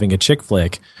involving a chick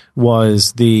flick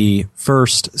was the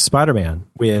first Spider-Man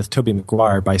with Tobey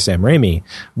Maguire by Sam Raimi.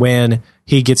 When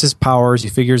he gets his powers, he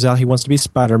figures out he wants to be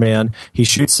Spider-Man, he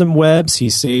shoots some webs, he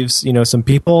saves, some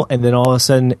people, and then all of a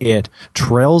sudden it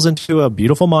trails into a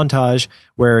beautiful montage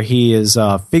where he is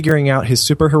figuring out his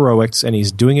superheroics, and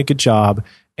he's doing a good job,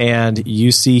 and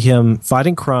you see him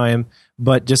fighting crime,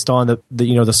 but just on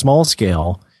the small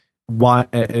scale.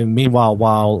 Meanwhile,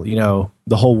 while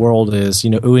the whole world is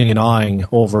oohing and ahhing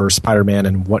over Spider-Man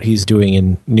and what he's doing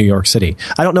in New York City,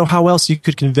 I don't know how else you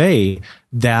could convey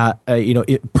that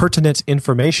pertinent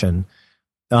information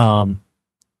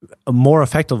more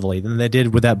effectively than they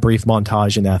did with that brief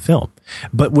montage in that film.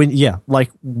 But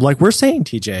like we're saying,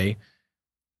 TJ,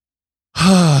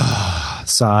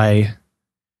 sigh.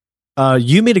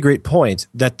 You made a great point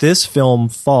that this film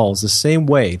falls the same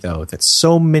way, though, that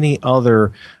so many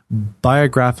other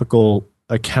biographical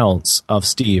accounts of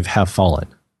Steve have fallen.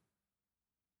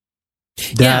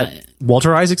 That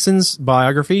Walter Isaacson's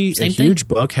biography, a huge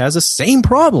book, has the same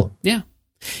problem. Yeah.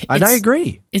 And I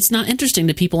agree. It's not interesting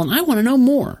to people, and I want to know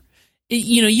more.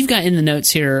 You've got in the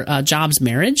notes here, Jobs'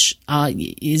 marriage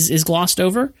is glossed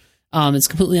over. It's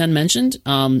completely unmentioned.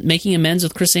 Making amends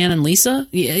with Chris Ann and Lisa.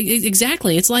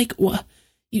 Exactly. It's like,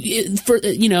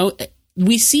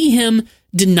 we see him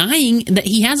denying that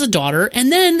he has a daughter,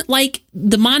 and then like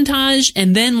the montage,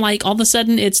 and then like all of a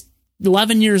sudden it's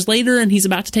 11 years later and he's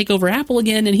about to take over Apple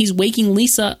again, and he's waking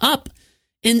Lisa up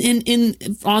in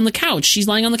on the couch. She's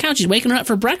lying on the couch. He's waking her up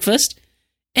for breakfast,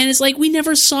 and it's like we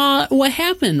never saw what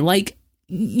happened. Like,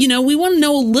 we want to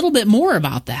know a little bit more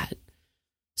about that.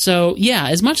 So yeah,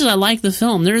 as much as I like the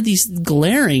film, there are these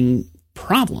glaring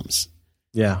problems.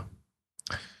 Yeah.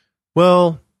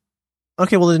 Well,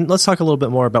 okay. Well, then let's talk a little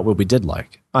bit more about what we did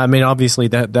like. I mean, obviously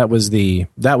that was the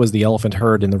elephant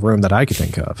herd in the room that I could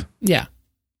think of. Yeah.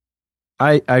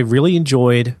 I really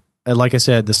enjoyed, like I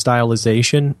said, the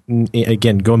stylization.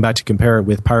 Again, going back to compare it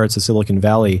with Pirates of Silicon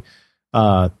Valley,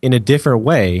 in a different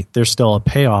way, there's still a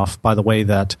payoff by the way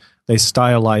that they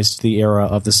stylized the era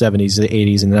of the 70s, the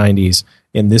 80s, and the 90s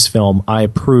in this film. I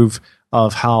approve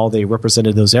of how they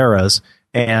represented those eras.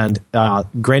 And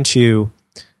grant you,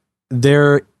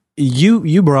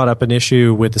 you brought up an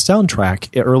issue with the soundtrack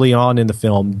early on in the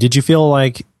film. Did you feel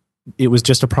like it was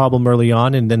just a problem early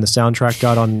on, and then the soundtrack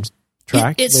got on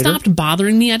track? It stopped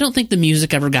bothering me. I don't think the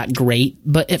music ever got great,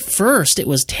 but at first it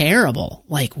was terrible.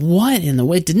 Like, what in the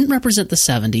way? It didn't represent the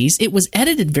 70s. It was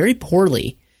edited very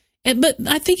poorly. But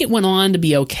I think it went on to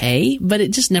be okay, but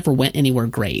it just never went anywhere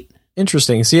great.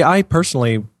 Interesting. See, I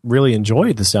personally really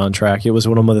enjoyed the soundtrack. It was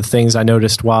one of the things I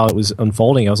noticed while it was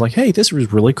unfolding. I was like, hey, this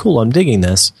was really cool. I'm digging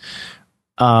this.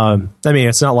 I mean,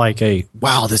 it's not like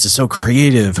wow, this is so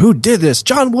creative. Who did this?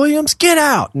 John Williams, get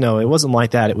out. No, it wasn't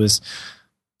like that. It was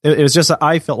just,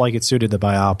 I felt like it suited the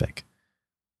biopic.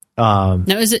 Now,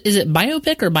 is it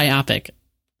biopic or biopic?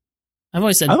 I've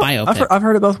always said biopic. I've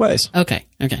heard it both ways. Okay.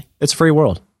 It's free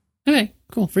world. Okay,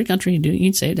 cool. Free country. You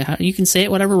can say it. You can say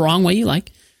it whatever wrong way you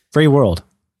like. Free world.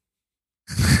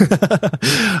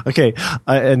 Okay,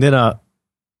 and then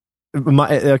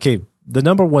the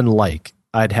number one like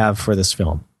I'd have for this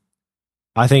film,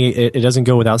 I think it doesn't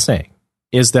go without saying,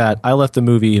 is that I left the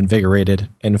movie invigorated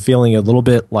and feeling a little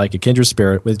bit like a kindred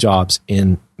spirit with Jobs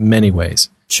in many ways.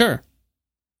 Sure.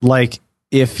 Like,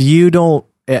 if you're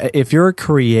a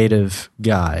creative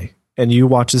guy and you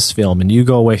watch this film and you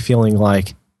go away feeling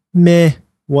like, meh,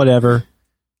 whatever,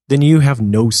 then you have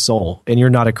no soul and you're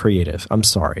not a creative. I'm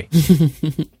sorry.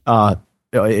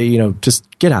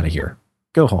 Just get out of here.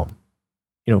 Go home.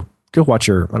 Go watch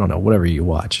whatever you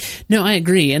watch. No, I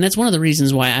agree. And that's one of the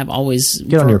reasons why I've always...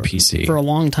 Get on your PC. For a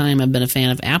long time, I've been a fan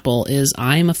of Apple, is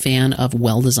I'm a fan of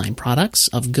well-designed products,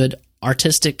 of good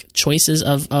artistic choices,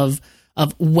 of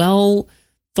well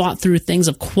thought through things,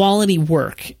 of quality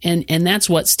work. And that's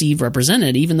what Steve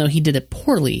represented, even though he did it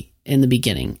poorly in the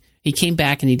beginning. He came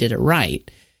back and he did it right.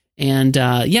 And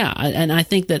and I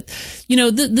think that,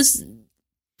 this...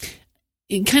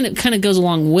 It kind of goes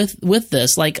along with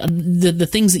this, like the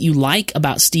things that you like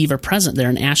about Steve are present there,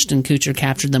 and Ashton Kutcher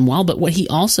captured them well. But what he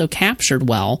also captured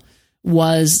well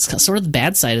was sort of the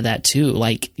bad side of that too.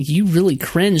 Like, you really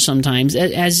cringe sometimes,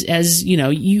 as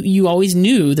you always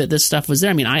knew that this stuff was there.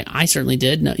 I mean, I certainly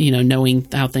did, knowing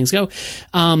how things go.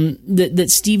 That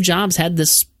Steve Jobs had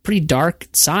this pretty dark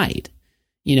side,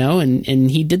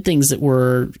 and he did things that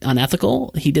were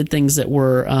unethical. He did things that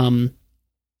were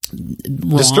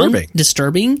wrong,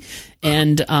 disturbing,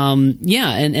 and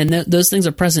those things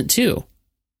are present too.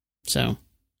 So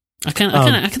I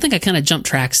think I kind of jumped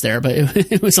tracks there, but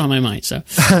it was on my mind. So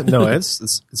no,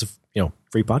 it's a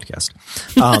free podcast.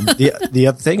 The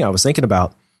other thing I was thinking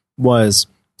about was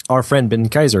our friend Ben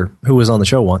Kaiser, who was on the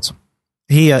show once.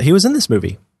 He was in this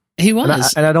movie. He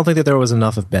was, and I don't think that there was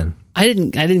enough of Ben. I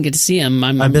didn't get to see him.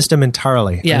 I missed him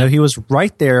entirely. Yeah. I know he was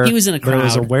right there. He was in a crowd. There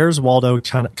was a Where's Waldo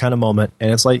kind of moment,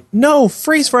 and it's like, no,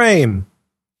 freeze frame.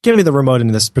 Give me the remote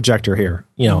into this projector here.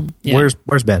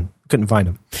 Where's Ben? Couldn't find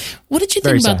him. What did you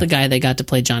think about the guy that got to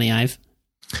play Johnny Ive?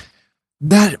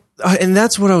 And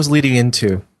that's what I was leading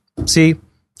into. See,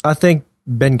 I think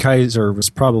Ben Kaiser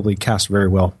was probably cast very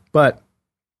well, but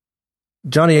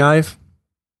Johnny Ive,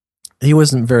 he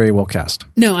wasn't very well cast.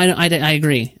 No, I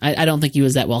agree. I don't think he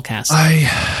was that well cast.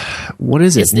 What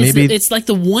is it? Maybe it's like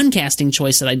the one casting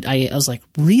choice that I was like,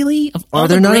 really? Are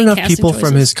there not enough people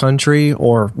from his country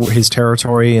or his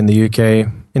territory in the UK,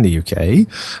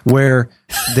 where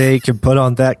they can put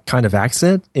on that kind of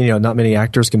accent? Not many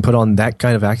actors can put on that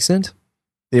kind of accent.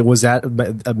 It was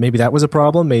that maybe that was a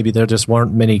problem. Maybe there just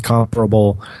weren't many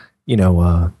comparable,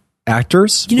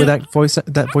 actors with that voice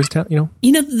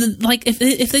talent. Like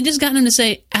if they just gotten him to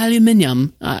say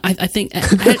aluminium, I think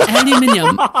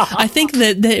aluminium. I think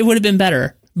that it would have been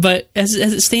better. But as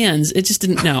it stands, it just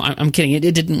didn't. No, I'm kidding. It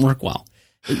didn't work well.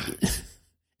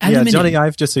 Johnny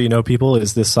Ive, just so you know, people,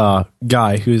 is this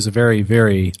guy who's a very,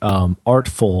 very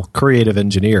artful, creative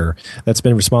engineer that's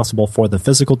been responsible for the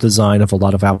physical design of a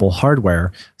lot of Apple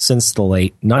hardware since the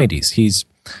late 90s.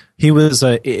 He was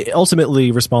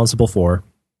ultimately responsible for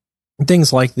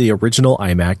things like the original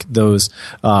iMac, those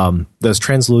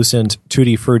translucent,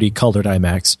 tutti frutti colored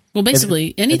iMacs. Well,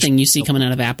 basically, anything you see coming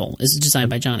out of Apple is designed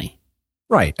by Johnny.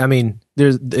 Right. I mean,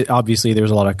 there's a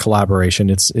lot of collaboration.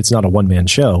 It's not a one-man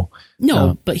show.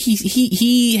 No, but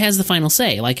he has the final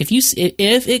say. Like if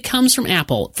it comes from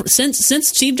Apple, since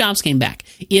Steve Jobs came back,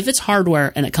 if it's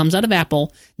hardware and it comes out of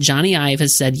Apple, Johnny Ive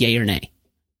has said yay or nay.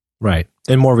 Right.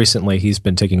 And more recently, he's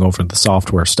been taking over the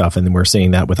software stuff, and then we're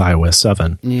seeing that with iOS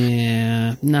 7.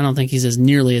 Yeah, I don't think he's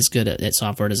nearly as good at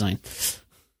software design.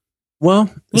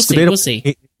 Well, we'll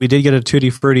see. We did get a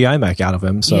Tutti Frutti iMac out of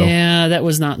him. So yeah, that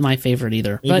was not my favorite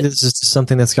either. Maybe this is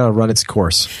something that's got to run its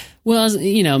course. Well,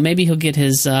 maybe he'll get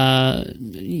his, maybe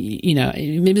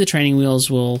the training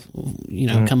wheels will,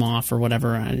 come off or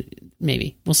whatever.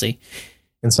 Maybe. We'll see.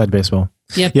 Inside baseball.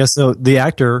 Yep. Yeah, so the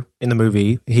actor in the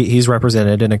movie, he's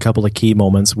represented in a couple of key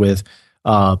moments with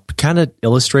kind of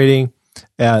illustrating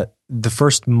the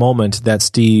first moment that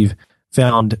Steve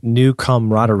found new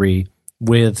camaraderie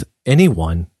with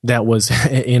anyone that was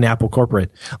in Apple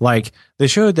corporate. Like, they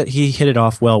showed that he hit it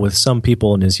off well with some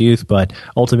people in his youth, but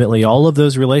ultimately all of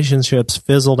those relationships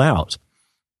fizzled out.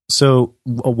 So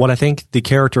what I think the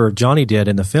character of Johnny did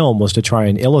in the film was to try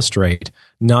and illustrate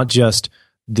not just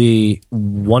the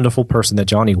wonderful person that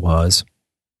Johnny was,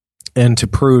 and to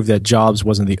prove that Jobs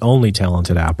wasn't the only talent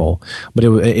at Apple, but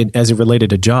as it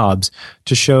related to Jobs,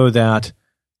 to show that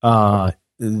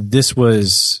this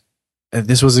was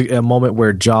a moment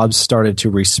where Jobs started to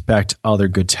respect other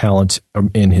good talent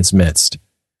in his midst,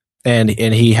 and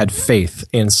he had faith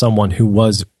in someone who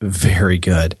was very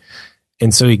good,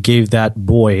 and so he gave that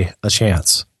boy a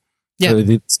chance. Yeah, so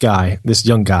this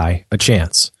young guy, a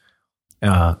chance.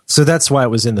 So that's why it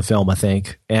was in the film, I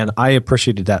think, and I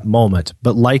appreciated that moment.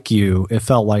 But like you, it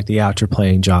felt like the actor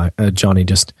playing Johnny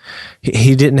just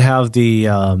he didn't have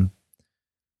the.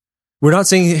 We're not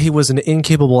saying he was an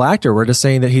incapable actor. We're just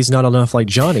saying that he's not enough like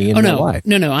Johnny in real life.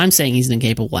 No, I'm saying he's an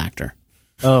incapable actor.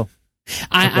 Oh,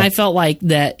 I felt like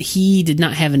that he did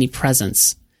not have any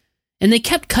presence, and they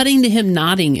kept cutting to him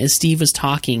nodding as Steve was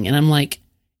talking, and I'm like,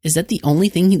 is that the only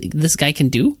thing this guy can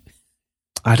do?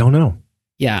 I don't know.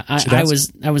 Yeah, I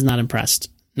was not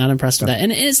impressed. Not impressed with that.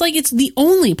 And it's like it's the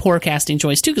only poor casting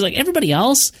choice too, because like everybody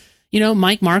else,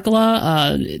 Mike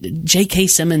Markkula, J.K.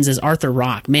 Simmons as Arthur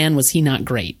Rock. Man, was he not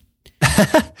great?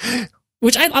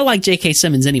 Which I like J.K.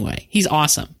 Simmons anyway. He's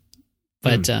awesome.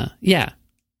 But yeah.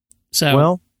 So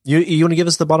well, you want to give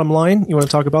us the bottom line? You want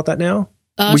to talk about that now?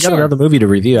 We got another movie to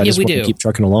review. I just want to keep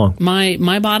trucking along.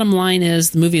 My bottom line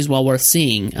is the movie is well worth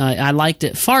seeing. I liked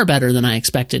it far better than I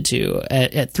expected to.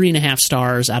 At 3.5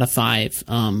 stars out of 5,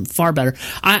 far better.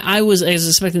 I was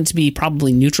expecting it to be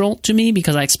probably neutral to me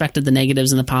because I expected the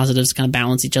negatives and the positives to kind of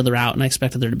balance each other out, and I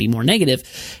expected there to be more negative.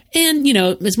 And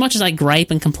as much as I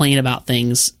gripe and complain about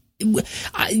things,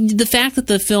 the fact that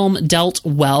the film dealt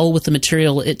well with the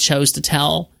material it chose to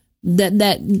tell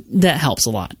that helps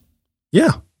a lot.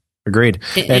 Yeah. Agreed.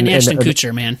 And Ashton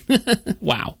Kutcher, man.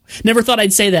 Wow. Never thought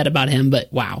I'd say that about him,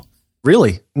 but wow.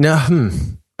 Really? No.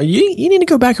 You need to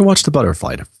go back and watch the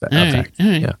Butterfly Effect. All right.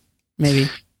 Yeah. Maybe.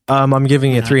 I'm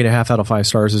giving it 3.5 out of 5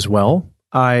 stars as well.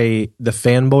 The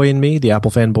fanboy in me, the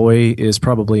Apple fanboy, is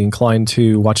probably inclined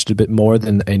to watch it a bit more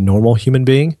than a normal human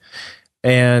being.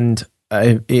 And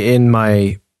in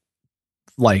my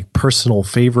personal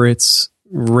favorites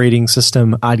rating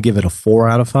system, I'd give it a 4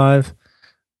 out of 5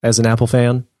 as an Apple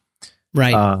fan.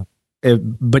 Right.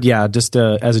 But yeah, just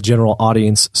as a general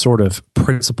audience sort of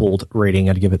principled rating,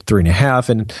 I'd give it 3.5.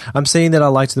 And I'm saying that I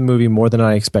liked the movie more than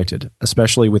I expected,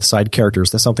 especially with side characters.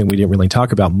 That's something we didn't really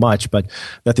talk about much, but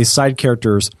that the side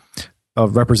characters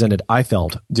represented, I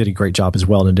felt, did a great job as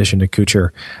well, in addition to Kutcher,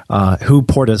 who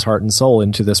poured his heart and soul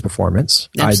into this performance.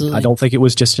 I don't think it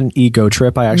was just an ego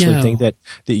trip. I actually think that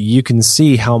you can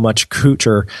see how much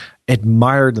Kutcher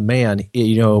admired the man.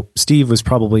 Steve was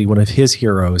probably one of his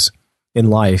heroes in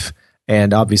life,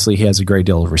 and obviously he has a great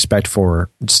deal of respect for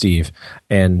Steve,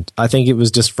 and I think it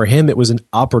was just, for him, it was an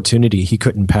opportunity he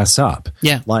couldn't pass up.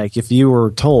 Yeah. Like if you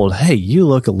were told, hey, you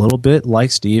look a little bit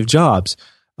like Steve Jobs,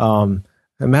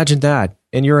 imagine that,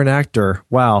 and you're an actor,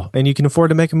 wow, and you can afford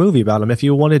to make a movie about him if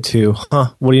you wanted to,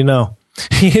 what do you know?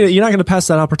 You're not going to pass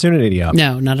that opportunity up.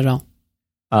 No, not at all.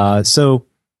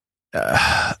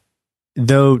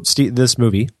 Though this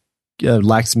movie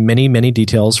lacks many, many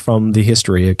details from the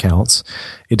history accounts,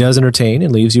 it does entertain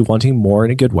and leaves you wanting more in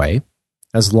a good way.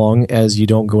 as long as you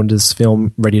don't go into this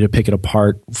film ready to pick it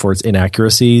apart for its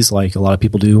inaccuracies, like a lot of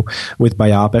people do with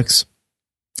biopics.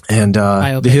 And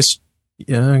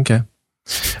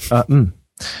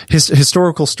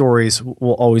historical stories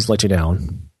will always let you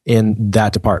down in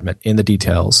that department, in the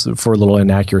details, for little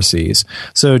inaccuracies.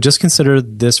 So just consider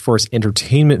this for its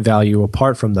entertainment value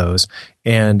apart from those,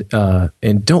 and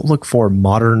don't look for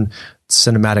modern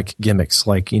cinematic gimmicks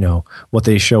like, what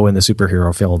they show in the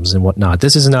superhero films and whatnot.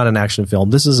 This is not an action film.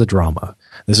 This is a drama.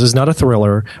 This is not a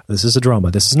thriller. This is a drama.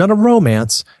 This is not a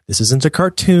romance. This isn't a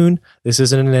cartoon. This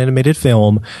isn't an animated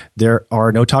film. There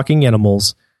are no talking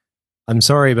animals. I'm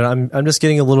sorry, but I'm just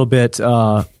getting a little bit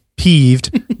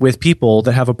peeved with people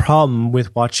that have a problem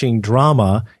with watching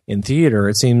drama in theater.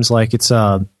 It seems like it's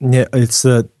a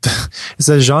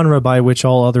genre by which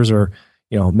all others are,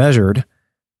 measured.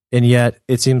 And yet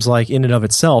it seems like in and of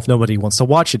itself, nobody wants to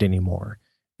watch it anymore.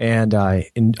 And I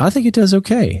think it does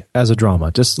okay as a drama.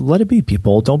 Just let it be,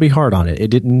 people. Don't be hard on it.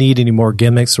 It didn't need any more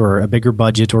gimmicks or a bigger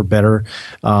budget or better,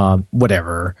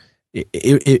 whatever.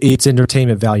 Its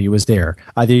entertainment value is there.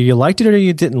 Either you liked it or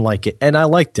you didn't like it. And I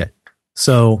liked it.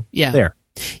 So there.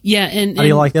 Yeah, and how do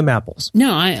you like them apples?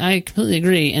 No, I completely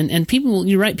agree. And people,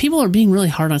 you're right. People are being really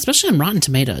hard on, especially on Rotten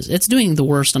Tomatoes. It's doing the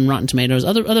worst on Rotten Tomatoes.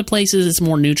 Other places, it's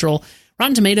more neutral.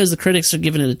 Rotten Tomatoes, the critics are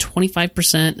giving it a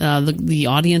 25%. The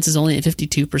audience is only at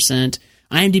 52%.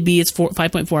 IMDb, it's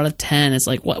 5.4 out of 10. It's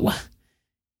like what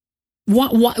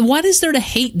is there to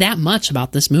hate that much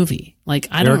about this movie? Like,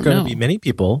 I don't know. There are going to be many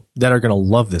people that are going to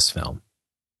love this film.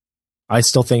 I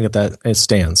still think that it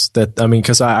stands.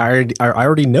 Because I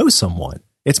already know someone.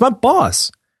 It's my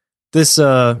boss. This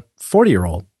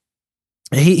 40-year-old.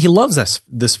 He loves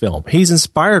this film. He's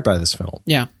inspired by this film.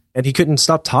 Yeah, and he couldn't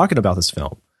stop talking about this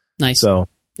film. Nice. So,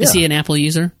 yeah. Is he an Apple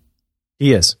user?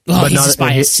 He is. Oh, he's just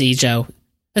biased, see, Joe.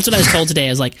 That's what I was told today. I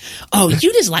was like, oh,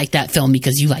 you just like that film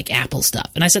because you like Apple stuff.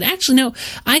 And I said, actually, no,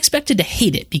 I expected to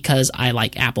hate it because I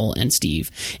like Apple and Steve.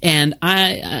 And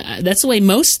that's the way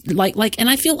most like, and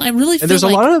I really feel there's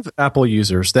like, a lot of Apple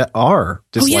users that are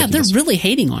disliking they're this really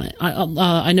hating on it.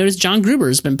 I noticed John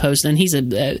Gruber's been posting. He's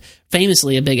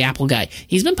famously a big Apple guy.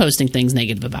 He's been posting things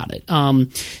negative about it.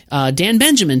 Dan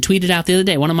Benjamin tweeted out the other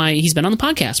day, he's been on the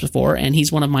podcast before, and he's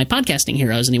one of my podcasting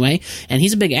heroes anyway, and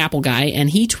he's a big Apple guy, and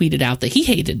he tweeted out that he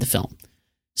hated the film.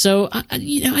 So I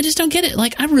just don't get it.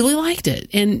 Like, I really liked it,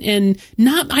 and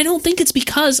I don't think it's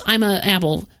because I'm an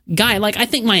Apple guy. Like, I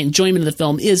think my enjoyment of the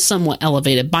film is somewhat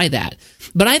elevated by that,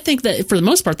 but I think that for the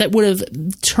most part that would have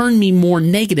turned me more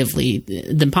negatively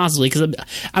than positively, because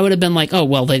I would have been like, oh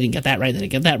well, they didn't get that right, they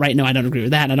didn't get that right, no, I don't agree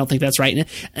with that, and I don't think that's right,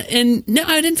 and no,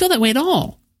 I didn't feel that way at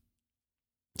all.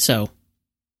 So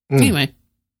anyway,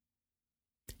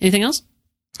 anything else?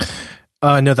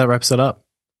 No, that wraps it up.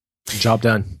 Job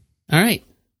done. All right.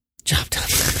 Job done.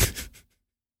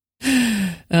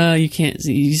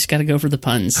 You just got to go for the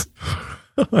puns.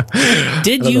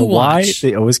 Did you watch? Why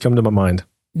they always come to my mind.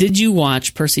 Did you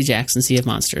watch Percy Jackson, Sea of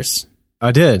Monsters?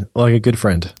 I did, like a good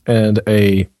friend and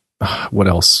what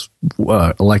else?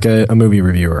 Like a movie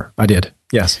reviewer. I did.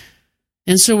 Yes.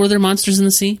 And so were there monsters in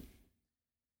the sea?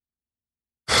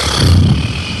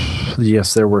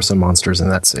 Yes, there were some monsters in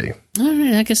that sea. All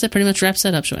right, I guess that pretty much wraps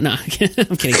that up. No, I'm kidding.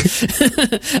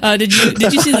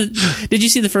 Did you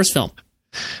see the first film?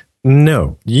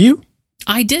 No, you?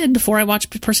 I did before I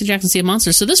watched Percy Jackson, Sea of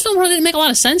Monsters. So this film really didn't make a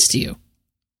lot of sense to you.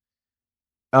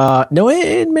 No,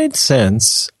 it made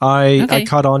sense. I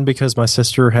caught on because my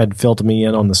sister had filled me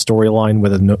in on the storyline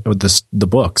with the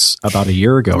books about a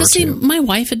year ago or two. My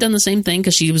wife had done the same thing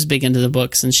because she was big into the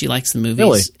books and she likes the movies.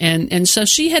 Really? And so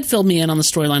she had filled me in on the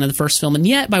storyline of the first film, and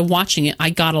yet by watching it,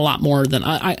 I got a lot more than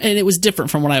and it was different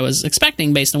from what I was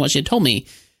expecting based on what she had told me.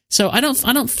 So I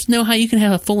don't know how you can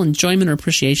have a full enjoyment or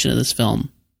appreciation of this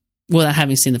film without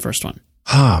having seen the first one.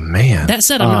 Oh, man. That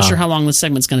said, I'm not sure how long this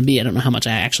segment's going to be. I don't know how much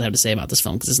I actually have to say about this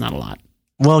film because it's not a lot.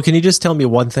 Well, can you just tell me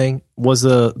one thing? Was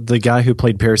the guy who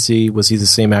played Percy, was he the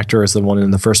same actor as the one in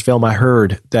the first film? I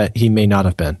heard that he may not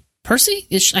have been. Percy?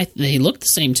 He looked the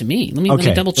same to me. Let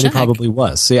me double check. He probably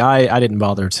was. See, I didn't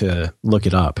bother to look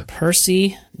it up.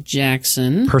 Percy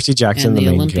Jackson. And the main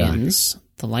Olympians. guy.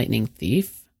 The Lightning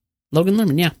Thief. Logan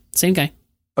Lerman. Yeah, same guy.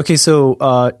 Okay,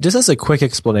 so just as a quick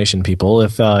explanation, people,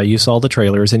 if you saw the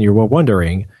trailers and you were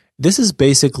wondering, this is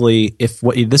basically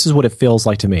this is what it feels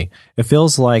like to me. It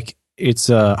feels like it's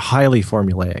highly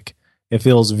formulaic. It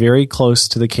feels very close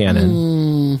to the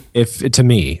canon, to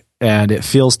me, and it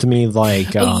feels to me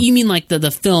like. You mean like the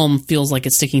film feels like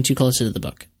it's sticking too close to the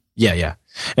book? Yeah,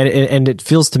 and it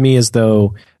feels to me as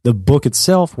though the book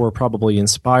itself were probably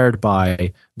inspired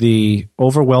by the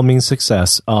overwhelming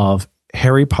success of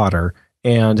Harry Potter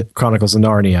and Chronicles of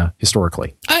Narnia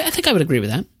historically. I think I would agree with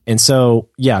that. And so,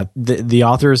 yeah, the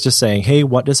author is just saying, hey,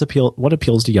 what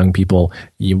appeals to young people?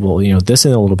 You will, this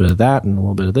and a little bit of that and a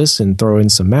little bit of this and throw in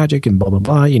some magic and blah, blah,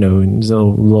 blah, and a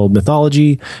little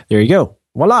mythology. There you go.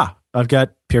 Voila. I've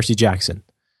got Percy Jackson.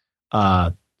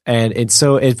 And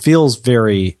so it feels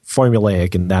very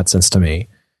formulaic in that sense to me.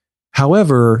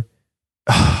 However,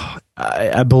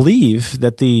 I believe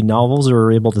that the novels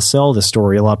are able to sell the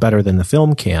story a lot better than the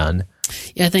film can.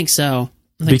 Yeah, I think so.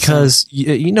 Because,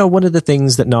 one of the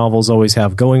things that novels always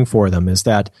have going for them is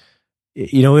that,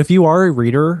 if you are a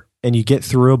reader and you get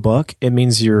through a book, it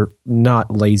means you're not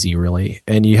lazy, really,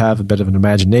 and you have a bit of an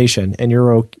imagination, and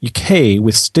you're okay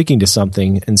with sticking to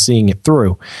something and seeing it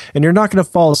through. And you're not going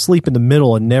to fall asleep in the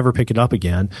middle and never pick it up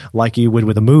again like you would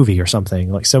with a movie or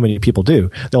something, like so many people do.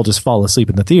 They'll just fall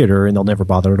asleep in the theater, and they'll never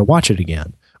bother to watch it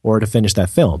again or to finish that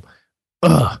film.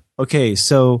 Okay,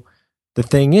 so the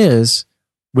thing is,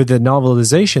 with the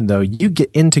novelization, though, you get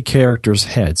into characters'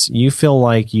 heads. You feel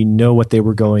like you know what they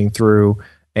were going through,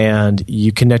 and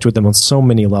you connect with them on so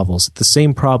many levels. The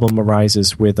same problem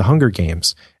arises with The Hunger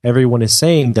Games. Everyone is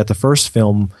saying that the first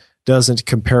film doesn't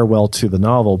compare well to the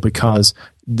novel because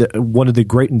one of the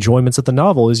great enjoyments of the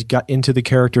novel is you got into the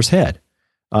character's head.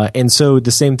 And so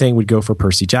the same thing would go for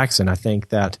Percy Jackson. I think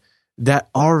that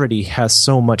already has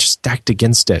so much stacked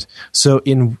against it. So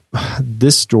in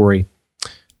this story...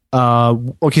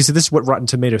 okay, so this is what Rotten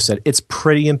Tomatoes said. It's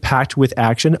pretty packed with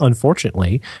action.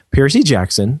 Unfortunately, Percy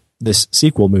Jackson, this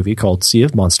sequel movie called Sea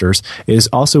of Monsters, is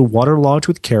also waterlogged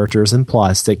with characters and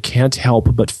plots that can't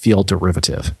help but feel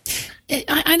derivative.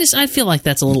 I feel like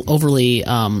that's a little overly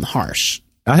harsh.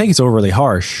 I think it's overly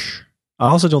harsh. I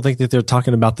also don't think that they're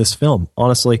talking about this film,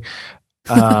 honestly.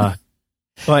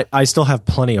 But I still have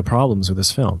plenty of problems with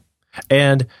this film.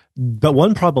 But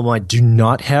one problem I do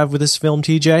not have with this film,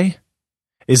 TJ,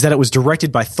 is that it was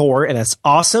directed by Thor, and that's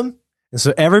awesome. And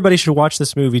so everybody should watch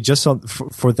this movie just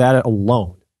for that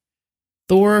alone.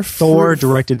 Thor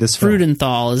directed this film.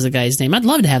 Freudenthal is the guy's name. I'd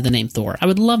love to have the name Thor. I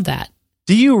would love that.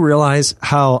 Do you realize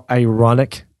how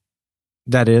ironic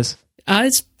that is?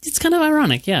 It's kind of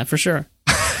ironic, yeah, for sure.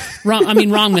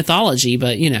 Wrong mythology,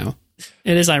 but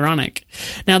it is ironic.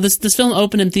 Now, this film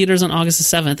opened in theaters on August the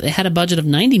 7th. It had a budget of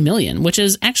 $90 million, which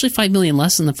is actually $5 million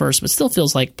less than the first, but still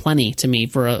feels like plenty to me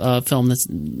for a film that's,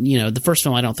 the first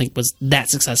film I don't think was that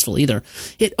successful either.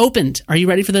 It opened. Are you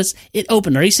ready for this? It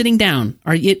opened. Are you sitting down?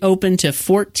 It opened to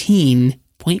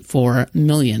 $14.4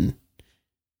 million.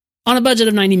 On a budget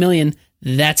of $90 million,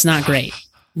 that's not great.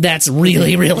 That's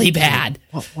really, really bad.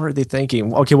 What were they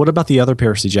thinking? Okay, what about the other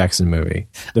Percy Jackson movie?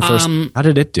 The first, how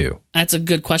did it do? That's a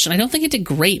good question. I don't think it did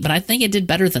great, but I think it did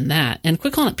better than that. And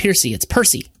quit calling it Percy. It's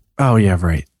Percy. Oh, yeah,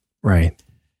 right.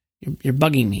 You're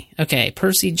bugging me. Okay,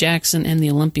 Percy Jackson and the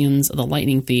Olympians of the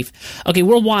Lightning Thief. Okay,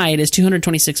 worldwide is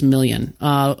 $226 million.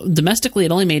 Domestically,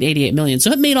 it only made $88 million. So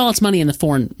it made all its money in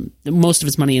most of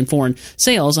its money in foreign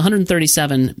sales,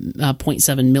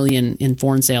 $137.7 million in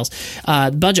foreign sales.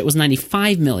 Budget was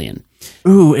 $95 million.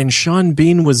 Ooh, and Sean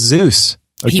Bean was Zeus.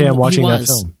 Okay, I'm watching that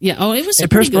film. Yeah, it was a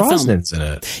and pretty Pierce good Brosnan's film.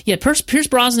 in it. Yeah, Pierce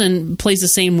Brosnan plays the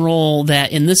same role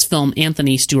that in this film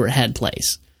Anthony Stewart Head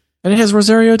plays. And it has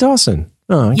Rosario Dawson.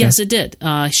 Oh, okay. Yes, it did.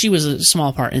 She was a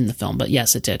small part in the film, but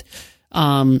yes, it did.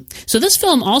 So this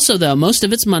film also, though, most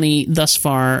of its money thus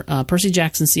far, Percy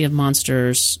Jackson, Sea of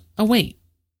Monsters. Oh, wait,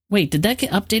 did that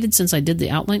get updated since I did the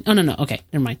outline? Oh, no. Okay,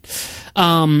 never mind.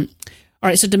 All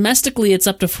right, so domestically it's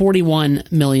up to $41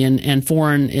 million, and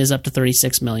foreign is up to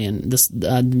 $36 million.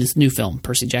 This new film,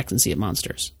 Percy Jackson, Sea of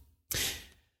Monsters.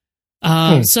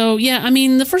 So, yeah,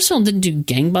 the first film didn't do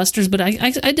gangbusters, but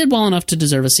I did well enough to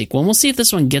deserve a sequel, and we'll see if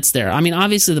this one gets there.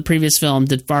 Obviously, the previous film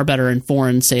did far better in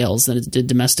foreign sales than it did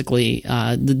domestically.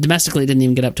 Domestically, it didn't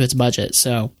even get up to its budget,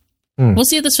 so we'll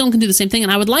see if this film can do the same thing,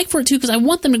 and I would like for it to, because I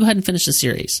want them to go ahead and finish the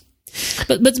series.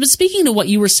 But speaking to what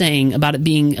you were saying about it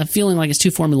being feeling like it's too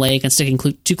formulaic and sticking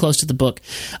too close to the book,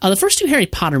 the first two Harry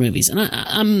Potter movies, and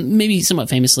I'm maybe somewhat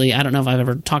famously, I don't know if I've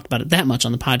ever talked about it that much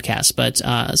on the podcast, but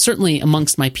certainly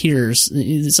amongst my peers,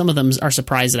 some of them are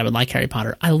surprised that I would like Harry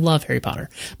Potter. I love Harry Potter.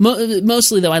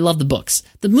 Mostly, though, I love the books.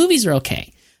 The movies are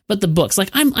okay. But the books,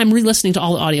 like I'm re-listening to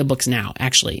all the audiobooks now,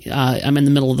 actually. I'm in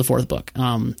the middle of the fourth book.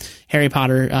 Harry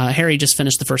Potter, Harry just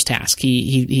finished the first task.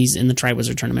 He's in the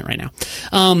Triwizard Tournament right now.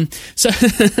 So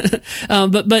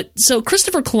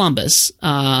Christopher Columbus,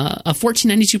 of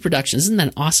 1492 Productions, isn't that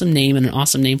an awesome name and an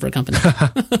awesome name for a company?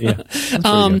 Yeah.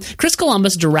 Chris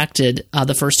Columbus directed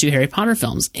the first two Harry Potter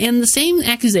films, and the same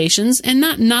accusations, and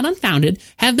not unfounded,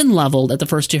 have been leveled at the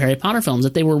first two Harry Potter films,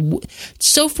 that they were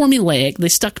so formulaic, they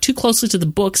stuck too closely to the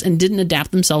books, books and didn't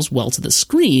adapt themselves well to the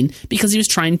screen because he was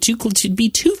trying to be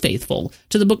too faithful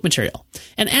to the book material.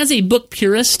 And as a book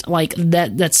purist, like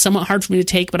that's somewhat hard for me to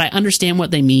take, but I understand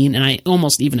what they mean, and I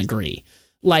almost even agree.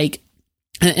 Like,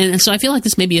 and so I feel like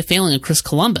this may be a failing of Chris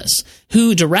Columbus,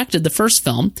 who directed the first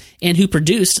film and who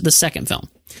produced the second film.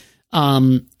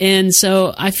 And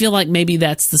so I feel like maybe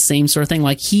that's the same sort of thing.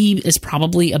 Like, he is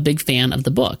probably a big fan of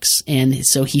the books, and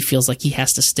so he feels like he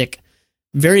has to stick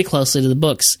very closely to the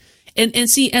books. And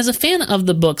see, as a fan of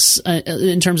the books,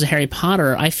 in terms of Harry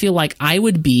Potter, I feel like I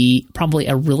would be probably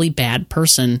a really bad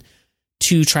person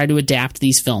to try to adapt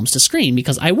these films to screen,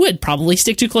 because I would probably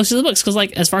stick too close to the books, because,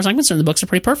 like, as far as I'm concerned, the books are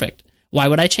pretty perfect. Why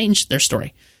would I change their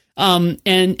story? But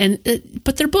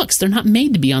they're books. They're not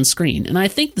made to be on screen. And I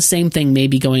think the same thing may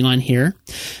be going on here.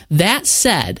 That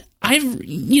said,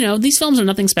 these films are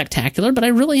nothing spectacular, but I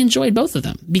really enjoyed both of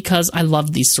them because I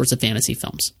love these sorts of fantasy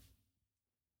films.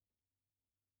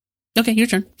 Okay, your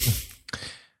turn.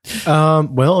 Well,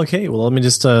 let me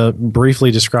just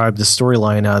briefly describe the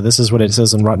storyline. This is what it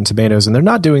says on Rotten Tomatoes, and they're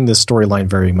not doing this storyline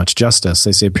very much justice.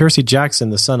 They say Percy Jackson,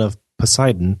 the son of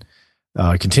Poseidon,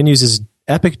 continues his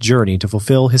epic journey to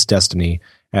fulfill his destiny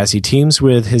as he teams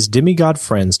with his demigod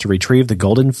friends to retrieve the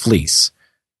Golden Fleece,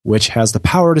 which has the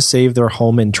power to save their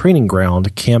home and training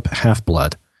ground, Camp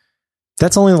Half-Blood.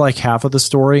 That's only like half of the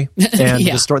story, and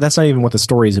the story, that's not even what the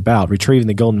story is about. Retrieving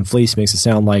the Golden Fleece makes it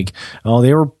sound like, oh,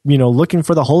 they were, looking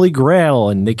for the Holy Grail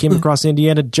and they came across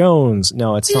Indiana Jones.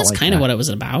 No, it's not like that. That's kind of what it was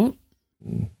about.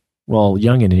 Well,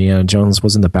 young Indiana Jones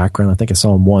was in the background. I think I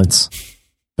saw him once.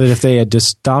 But if they had just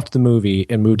stopped the movie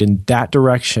and moved in that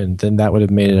direction, then that would have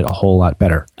made it a whole lot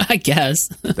better. I guess.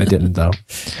 They didn't, though.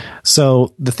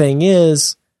 So the thing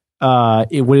is, what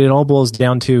it all boils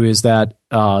down to is that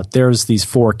there's these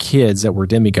 4 kids that were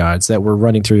demigods that were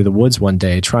running through the woods one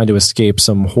day trying to escape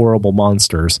some horrible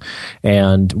monsters.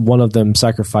 And one of them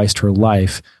sacrificed her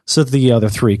life so that the other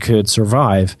 3 could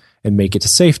survive and make it to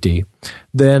safety.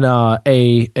 Then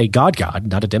a god,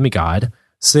 not a demigod,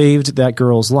 saved that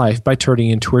girl's life by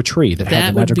turning into a tree that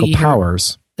had the magical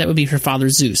powers. That would be her father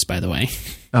Zeus, by the way.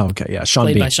 Oh, okay, yeah, Sean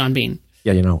Bean. Bean. Played by Sean Bean.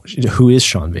 Yeah, who is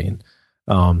Sean Bean?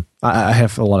 I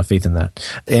have a lot of faith in that.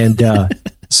 And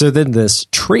so then this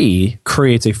tree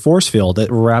creates a force field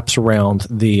that wraps around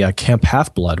the Camp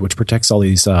Half-Blood, which protects all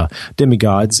these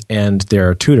demigods and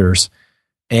their tutors.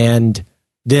 And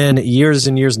then years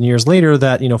and years and years later,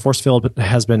 that force field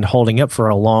has been holding up for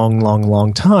a long, long,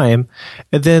 long time.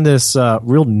 And then this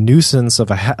real nuisance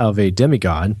of a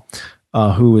demigod,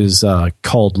 who is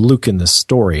called Luke in this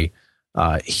story,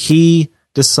 he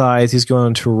decides he's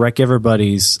going to wreck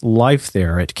everybody's life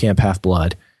there at Camp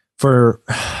Half-Blood for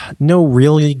no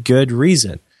really good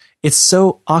reason. It's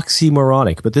so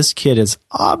oxymoronic, but this kid is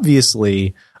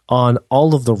obviously on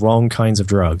all of the wrong kinds of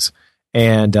drugs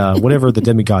and whatever the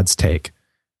demigods take.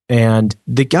 And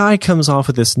the guy comes off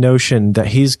with this notion that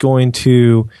he's going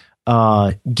to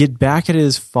get back at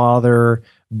his father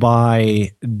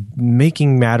by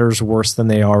making matters worse than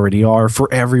they already are for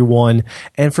everyone.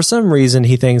 And for some reason,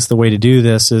 he thinks the way to do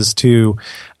this is to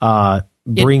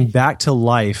bring back to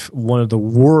life one of the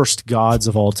worst gods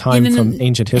of all time from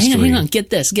ancient history. Hang on, get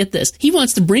this. He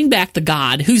wants to bring back the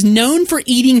god who's known for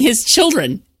eating his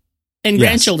children and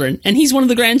grandchildren, and he's one of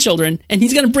the grandchildren, and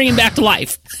he's going to bring him back to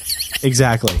life.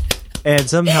 Exactly. And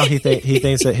somehow he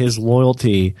thinks that his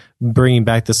loyalty, bringing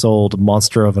back this old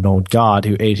monster of an old god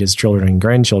who ate his children and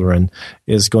grandchildren,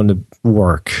 is going to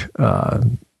work.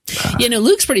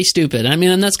 Luke's pretty stupid. I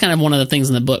mean, and that's kind of one of the things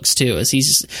in the books too. Is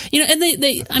he's and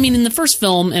they in the first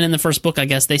film and in the first book, I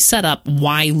guess they set up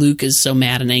why Luke is so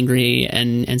mad and angry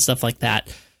and stuff like that.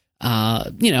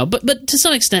 But to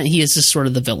some extent, he is just sort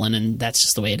of the villain, and that's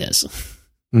just the way it is.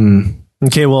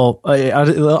 Okay, well,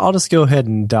 I'll just go ahead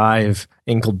and dive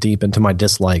ankle deep into my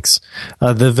dislikes.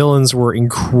 The villains were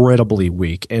incredibly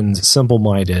weak and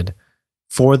simple-minded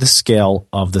for the scale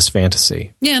of this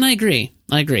fantasy. Yeah, and I agree.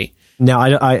 Now,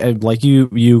 I like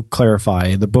you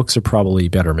clarify, the books are probably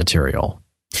better material.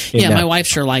 Yeah, my wife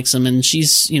sure likes them, and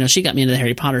she's, she got me into the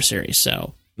Harry Potter series,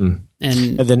 so. And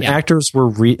then actors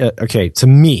were, to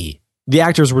me, the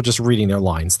actors were just reading their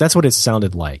lines. That's what it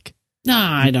sounded like. No,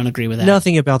 I don't agree with that.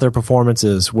 Nothing about their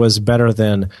performances was better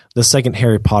than the second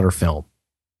Harry Potter film.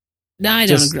 No, I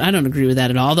don't agree with that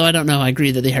at all. Although I don't know, I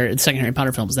agree that the second Harry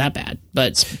Potter film was that bad.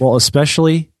 But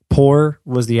especially poor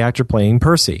was the actor playing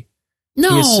Percy.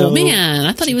 No, man,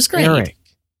 I thought he was great. Generic.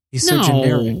 He's so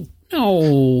generic.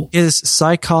 No, his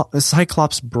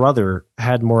Cyclops brother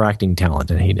had more acting talent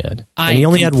than he did, and he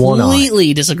only had one eye. I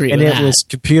completely distree with that. And it was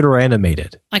computer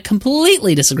animated. I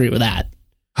completely disagree with that.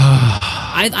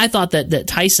 I thought that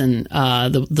Tyson,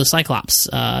 the Cyclops,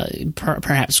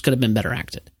 perhaps could have been better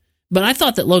acted. But I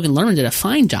thought that Logan Lerman did a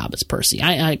fine job as Percy.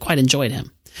 I quite enjoyed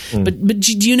him. But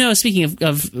do you know, speaking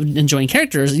of enjoying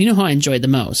characters, you know who I enjoyed the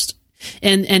most?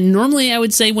 And normally I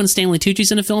would say when Stanley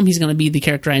Tucci's in a film, he's going to be the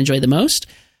character I enjoy the most.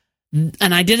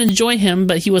 And I did enjoy him,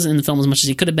 but he wasn't in the film as much as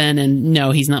he could have been. And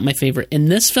no, he's not my favorite in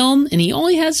this film. And he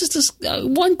only has just this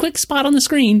one quick spot on the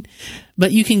screen.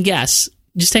 But you can guess.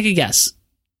 Just take a guess.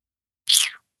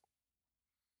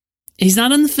 He's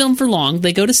not in the film for long.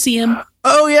 They go to see him.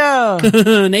 Oh, yeah.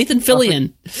 Nathan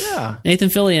Fillion. Yeah. Nathan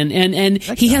Fillion. And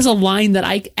he has a line that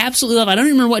I absolutely love. I don't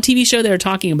even remember what TV show they were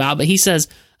talking about, but he says,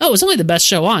 "Oh, it's only the best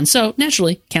show on. So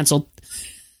naturally, canceled."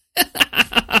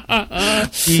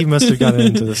 He must have gotten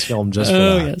into this film just for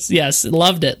that. Yes.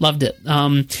 Loved it.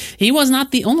 He was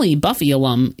not the only Buffy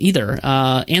alum either.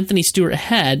 Anthony Stewart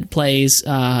Head plays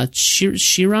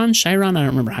Chiron. I don't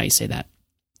remember how you say that.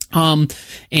 And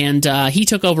he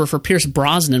took over for Pierce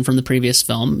Brosnan from the previous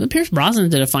film. Pierce Brosnan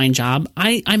did a fine job.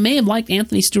 I may have liked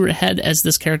Anthony Stewart Head as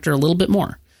this character a little bit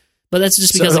more. But that's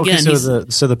just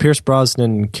because, so the Pierce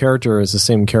Brosnan character is the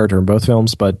same character in both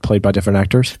films, but played by different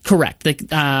actors? Correct.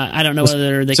 I don't know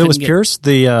whether they So was Pierce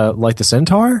the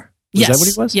centaur? Yes. Is that what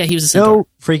he was? Yeah, he was a centaur. No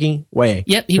freaking way.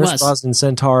 Yep, he Pierce was. Brosnan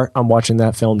centaur, I'm watching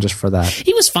that film just for that.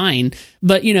 He was fine,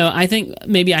 but I think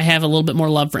maybe I have a little bit more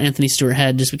love for Anthony Stewart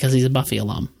Head just because he's a Buffy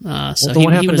alum. So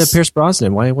what happened to Pierce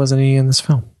Brosnan? Why wasn't he in this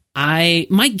film?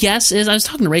 My guess is, I was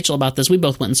talking to Rachel about this. We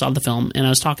both went and saw the film, and I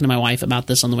was talking to my wife about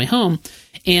this on the way home.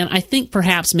 And I think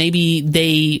perhaps maybe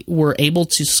they were able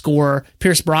to score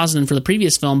Pierce Brosnan for the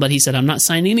previous film, but he said, "I'm not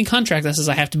signing any contract that says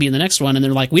I have to be in the next one." And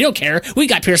they're like, "We don't care. We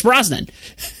got Pierce Brosnan."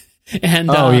 And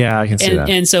I can see that.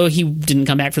 And so he didn't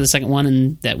come back for the second one,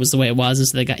 and that was the way it was. And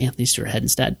so they got Anthony Stewart Head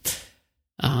instead.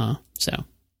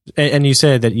 And you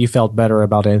said that you felt better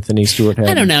about Anthony Stewart Head.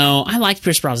 I don't know. I liked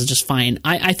Pierce Brosnan just fine.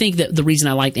 I think that the reason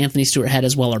I liked Anthony Stewart Head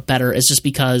as well or better is just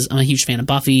because I'm a huge fan of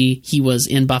Buffy. He was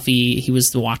in Buffy. He was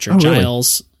the Watcher,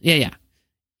 Giles. Really? Yeah.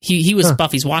 He was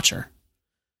Buffy's Watcher,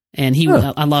 and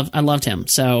I loved him.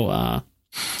 So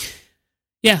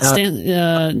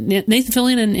Nathan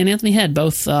Fillion and Anthony Head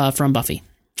both from Buffy.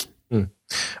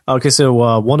 Okay,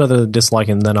 so one other dislike,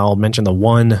 and then I'll mention the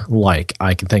one like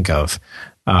I can think of.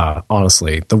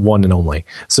 Honestly, the one and only.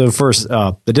 So first,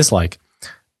 the dislike.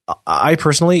 I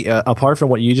personally, apart from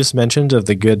what you just mentioned of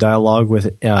the good dialogue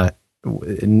with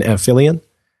Fillion,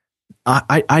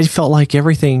 I felt like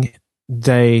everything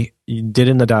they did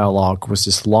in the dialogue was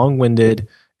just long-winded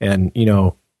and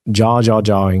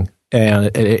jaw-jawing,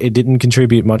 and it didn't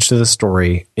contribute much to the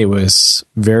story. It was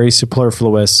very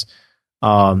superfluous,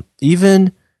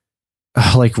 even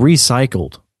like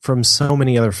recycled from so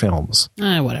many other films.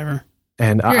 Whatever.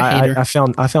 And I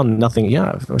found nothing.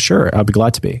 Yeah, sure, I'd be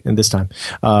glad to be. And this time,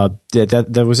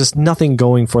 there was just nothing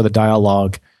going for the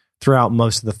dialogue throughout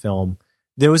most of the film.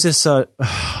 There was this.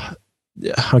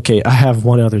 Okay, I have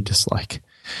one other dislike.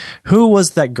 Who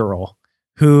was that girl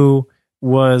who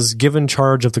was given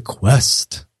charge of the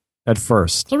quest at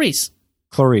first?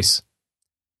 Clarice,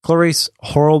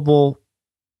 horrible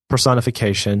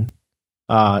personification.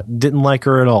 Didn't like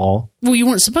her at all. Well, you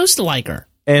weren't supposed to like her.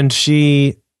 And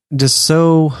she just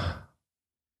so...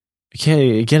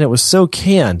 Okay, again, it was so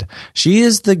canned. She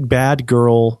is the bad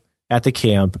girl at the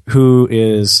camp who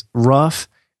is rough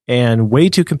and way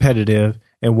too competitive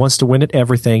and wants to win at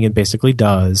everything and basically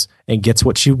does and gets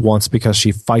what she wants because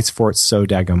she fights for it so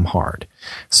daggum hard.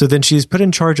 So then she's put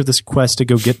in charge of this quest to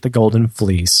go get the golden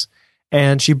fleece,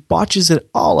 and she botches it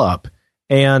all up.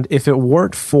 And if it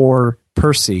weren't for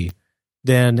Percy,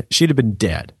 then she'd have been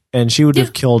dead and she would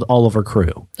have killed all of her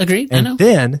crew. Agreed. And I know.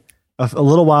 then a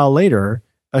little while later,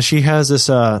 she has this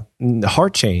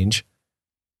heart change,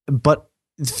 but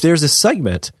there's a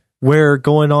segment where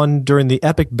going on during the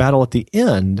epic battle at the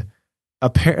end,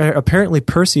 apparently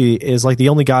Percy is like the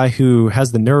only guy who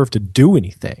has the nerve to do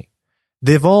anything.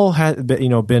 They've all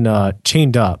been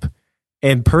chained up,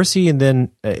 and Percy and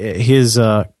then his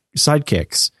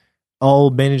sidekicks all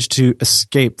managed to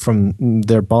escape from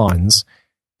their bonds,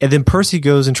 and then Percy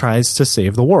goes and tries to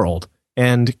save the world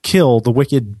and kill the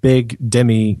wicked big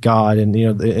demigod and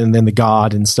then the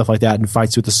god and stuff like that, and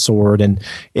fights with the sword, and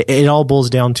it all boils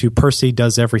down to Percy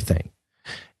does everything.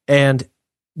 And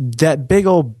that big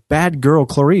old bad girl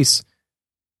Clarice,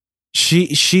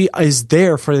 she is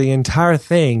there for the entire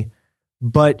thing,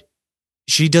 but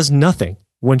she does nothing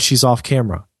when she's off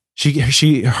camera.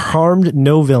 She harmed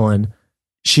no villain.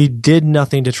 She did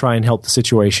nothing to try and help the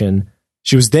situation.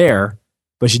 She was there,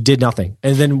 but she did nothing.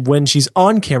 And then when she's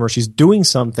on camera, she's doing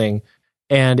something,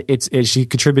 and she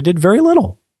contributed very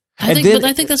little. I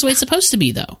think that's the way it's supposed to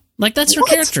be, though. Like, that's her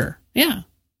character. Yeah.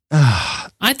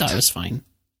 I thought it was fine.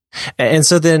 And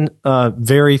so then,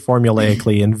 very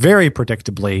formulaically and very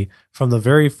predictably, from the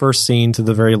very first scene to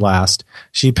the very last,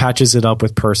 she patches it up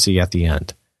with Percy at the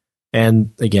end.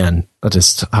 And again,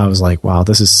 I was like, wow,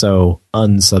 this is so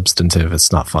unsubstantive.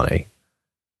 It's not funny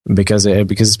because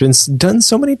it's been done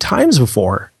so many times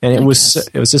before, and it was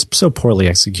just so poorly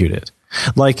executed.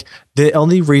 Like, the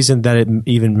only reason that it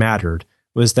even mattered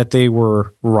was that they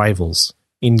were rivals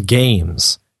in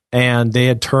games. And they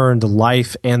had turned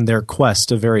life and their quest,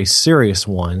 a very serious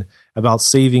one, about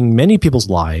saving many people's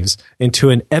lives, into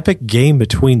an epic game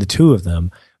between the two of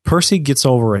them. Percy gets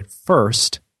over it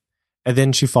first, and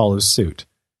then she follows suit.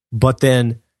 But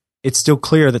then it's still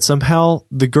clear that somehow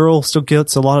the girl still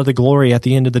gets a lot of the glory at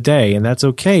the end of the day, and that's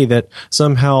okay. That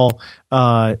somehow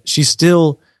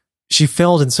she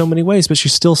failed in so many ways, but she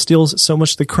still steals so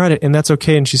much of the credit, and that's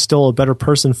okay, and she's still a better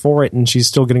person for it, and she's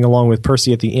still getting along with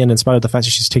Percy at the end in spite of the fact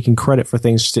that she's taking credit for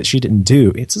things that she didn't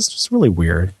do. It's just really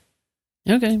weird.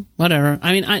 Okay, whatever.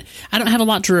 I mean, I don't have a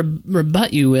lot to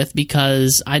rebut you with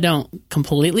because I don't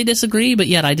completely disagree, but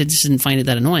yet I just didn't find it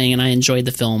that annoying, and I enjoyed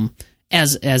the film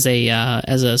as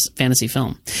a fantasy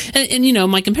film. And you know,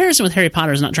 my comparison with Harry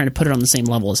Potter is not trying to put it on the same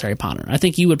level as Harry Potter. I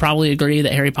think you would probably agree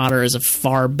that Harry Potter is a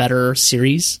far better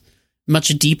series. Much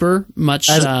deeper, much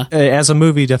as a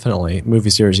movie, definitely movie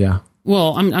series. Yeah.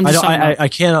 Well, I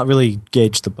cannot really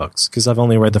gauge the books because I've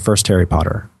only read the first Harry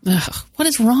Potter. Ugh, what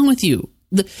is wrong with you?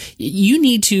 You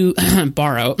need to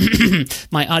borrow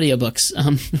my audiobooks.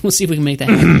 We'll see if we can make that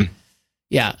happen.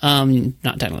 Yeah,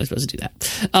 not technically supposed to do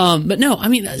that. But no, I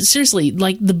mean, seriously,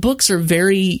 like, the books are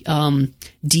very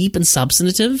deep and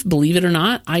substantive, believe it or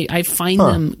not. I find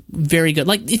them very good.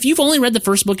 Like, if you've only read the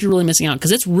first book, you're really missing out,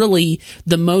 because it's really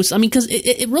the most, I mean, because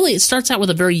it starts out with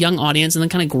a very young audience and then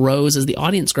kind of grows as the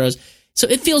audience grows. So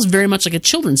it feels very much like a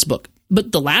children's book.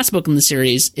 But the last book in the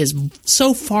series is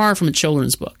so far from a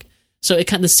children's book. So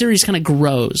the series kind of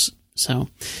grows. So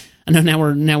I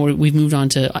know we've moved on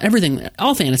to everything.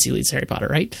 All fantasy leads Harry Potter,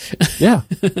 right? Yeah,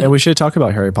 and we should talk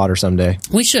about Harry Potter someday.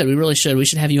 We should. We really should. We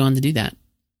should have you on to do that.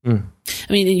 Mm.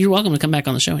 I mean, you're welcome to come back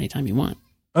on the show anytime you want.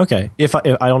 Okay. If I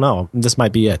don't know, this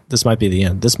might be it. This might be the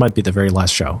end. This might be the very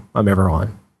last show I'm ever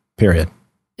on. Period.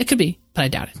 It could be, but I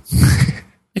doubt it.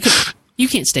 It could be. You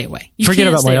can't stay away. Forget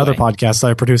about my other podcast that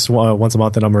I produce once a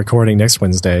month that I'm recording next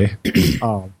Wednesday.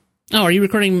 Oh, are you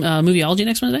recording Movieology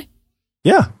next Wednesday?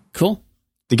 Yeah. Cool.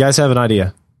 The guys have an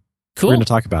idea. Cool. We're going to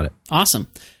talk about it. Awesome.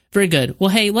 Very good. Well,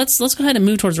 hey, let's go ahead and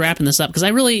move towards wrapping this up, because I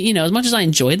really, you know, as much as I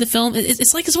enjoyed the film,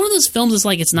 it's like it's one of those films that's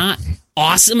like it's not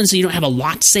awesome, and so you don't have a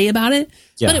lot to say about it.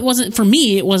 Yeah. But it wasn't, for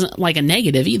me, it wasn't like a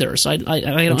negative either, so I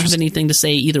don't have anything to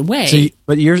say either way. So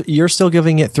but you're still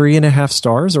giving it 3.5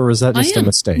 stars, or is that just a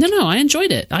mistake? No, I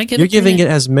enjoyed it. You're giving it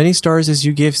as many stars as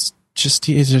you gave just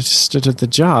the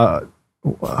job.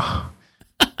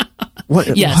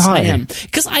 What? Yes, Why? I am,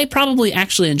 because I probably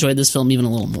actually enjoyed this film even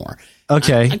a little more.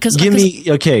 Okay,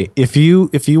 if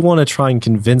you want to try and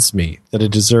convince me that it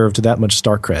deserved that much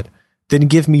star cred, then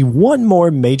give me one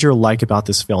more major like about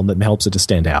this film that helps it to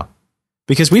stand out.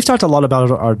 Because we've talked a lot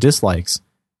about our dislikes.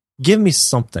 Give me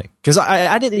something, because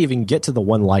I didn't even get to the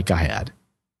one like I had,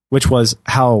 which was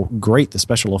how great the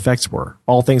special effects were.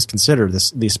 All things considered,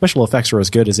 the special effects are as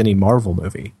good as any Marvel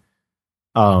movie.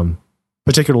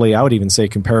 Particularly, I would even say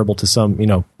comparable to some,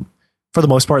 for the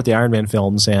most part, the Iron Man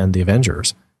films and the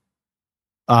Avengers.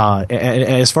 And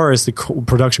as far as the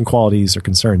production qualities are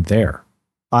concerned there,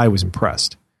 I was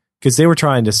impressed. Because they were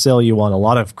trying to sell you on a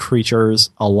lot of creatures,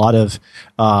 a lot of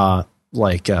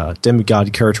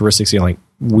demigod characteristics, like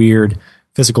weird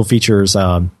physical features.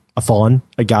 A fawn,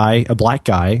 a black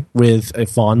guy with a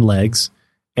fawn legs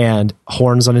and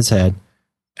horns on his head.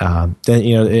 And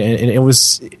it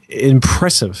was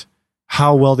impressive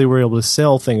how well they were able to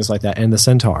sell things like that, and the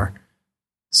centaur.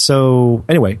 So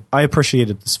anyway, I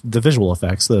appreciated the visual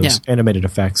effects, those animated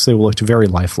effects. They looked very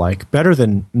lifelike, better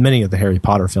than many of the Harry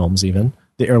Potter films, even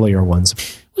the earlier ones.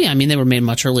 Well, yeah, I mean, they were made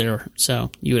much earlier,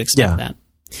 so you would expect that.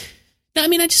 No, I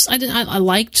mean, I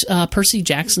liked Percy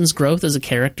Jackson's growth as a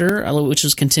character, which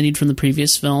was continued from the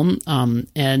previous film,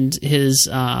 and his.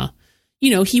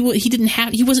 He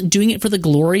wasn't doing it for the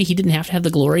glory. He didn't have to have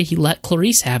the glory. He let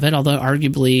Clarice have it, although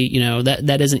arguably,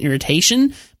 that is an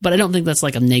irritation. But I don't think that's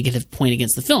like a negative point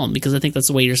against the film, because I think that's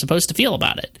the way you're supposed to feel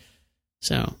about it.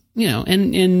 So,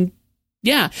 and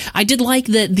yeah, I did like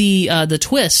that the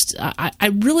twist.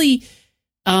 I really,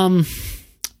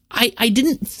 I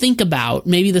didn't think about,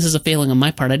 maybe this is a failing on my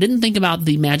part, I didn't think about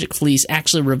the magic fleece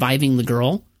actually reviving the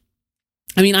girl.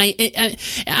 I mean,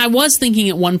 I was thinking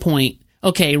at one point,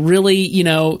 okay, really,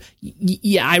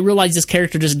 I realize this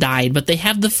character just died, but they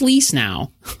have the fleece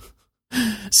now.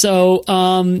 So,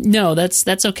 no,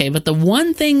 that's okay. But the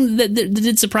one thing that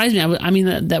did surprise me, I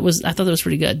thought that was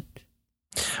pretty good.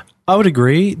 I would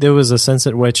agree. There was a sense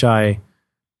at which I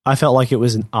felt like it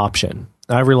was an option.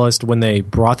 I realized when they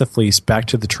brought the fleece back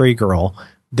to the tree girl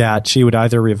that she would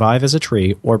either revive as a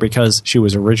tree, or because she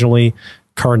was originally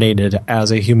carnated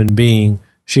as a human being,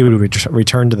 she would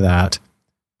return to that.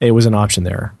 It was an option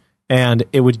there. And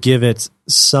it would give it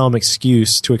some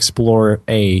excuse to explore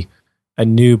a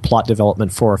new plot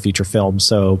development for a feature film.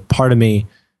 So part of me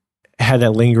had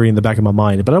that lingering in the back of my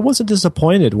mind. But I wasn't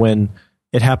disappointed when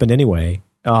it happened anyway.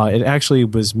 It actually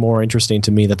was more interesting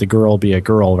to me that the girl be a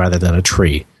girl rather than a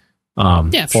tree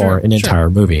for an entire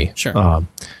movie. Sure.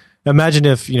 Imagine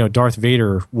if Darth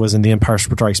Vader was in The Empire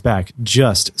Strikes Back,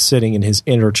 just sitting in his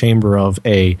inner chamber of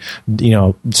a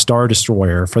Star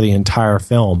Destroyer for the entire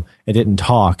film and didn't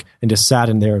talk and just sat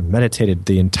in there and meditated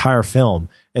the entire film.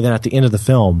 And then at the end of the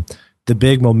film, the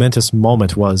big momentous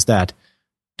moment was that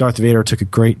Darth Vader took a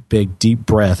great big deep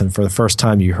breath, and for the first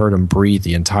time you heard him breathe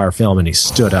the entire film, and he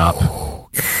stood up.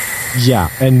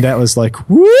 Yeah, and that was like,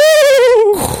 woo!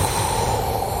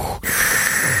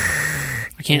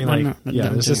 I can't.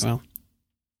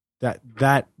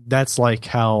 That's like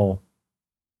how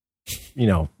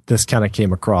this kind of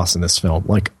came across in this film.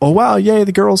 Like, oh wow, yay,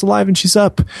 the girl's alive and she's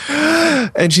up,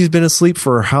 and she's been asleep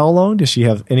for how long? Does she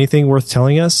have anything worth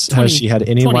telling us? Has she had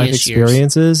any life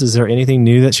experiences? Is there anything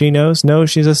new that she knows? No,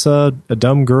 she's just a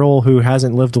dumb girl who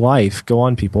hasn't lived life. Go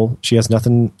on, people. She has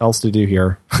nothing else to do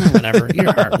here. Whatever.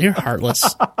 You're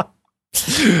heartless.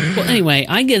 Well, anyway,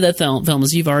 I give that film,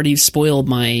 as you've already spoiled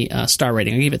my star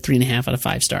rating. I gave it 3.5 out of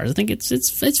 5 stars. I think it's a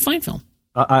fine film.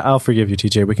 I'll forgive you,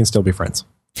 TJ. We can still be friends.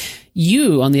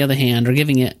 You, on the other hand, are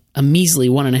giving it a measly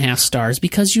 1.5 stars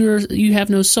because you have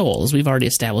no soul, as we've already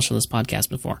established on this podcast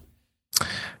before.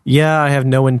 Yeah, I have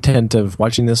no intent of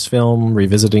watching this film,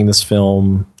 revisiting this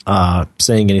film,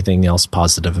 saying anything else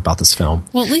positive about this film.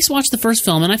 Well, at least watch the first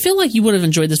film, and I feel like you would have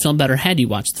enjoyed this film better had you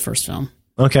watched the first film.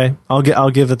 Okay, I'll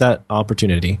give it that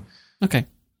opportunity. Okay.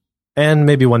 And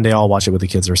maybe one day I'll watch it with the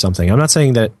kids or something. I'm not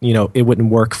saying that, it wouldn't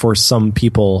work for some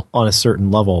people on a certain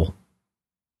level.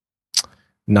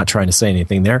 Not trying to say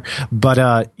anything there,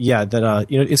 but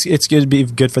it's going to be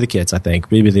good for the kids, I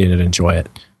think. Maybe they'd enjoy it.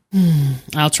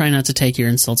 I'll try not to take your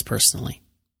insults personally.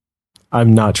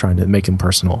 I'm not trying to make them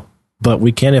personal, but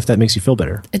we can if that makes you feel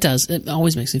better. It does. It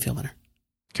always makes me feel better.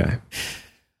 Okay.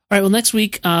 All right, well, next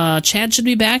week, Chad should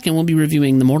be back, and we'll be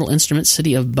reviewing The Mortal Instruments,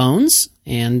 City of Bones.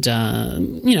 And,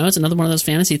 it's another one of those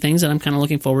fantasy things that I'm kind of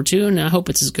looking forward to, and I hope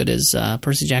it's as good as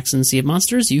Percy Jackson, Sea of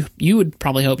Monsters. You would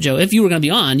probably hope, Joe, if you were going to be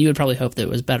on, you would probably hope that it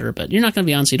was better, but you're not going to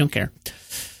be on, so you don't care.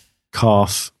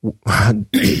 Cough,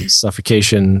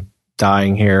 suffocation,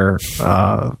 dying here.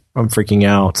 I'm freaking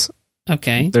out.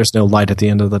 Okay. There's no light at the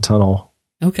end of the tunnel.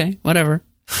 Okay, whatever.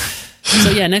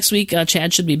 So yeah, next week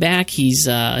Chad should be back.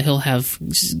 He'll have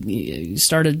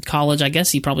started college. I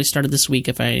guess he probably started this week,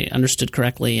 if I understood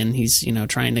correctly. And he's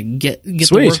trying to get the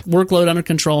workload under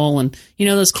control. And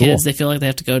those kids, They feel like they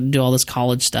have to go do all this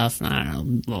college stuff. I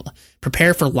don't know,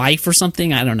 prepare for life or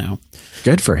something. I don't know.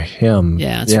 Good for him.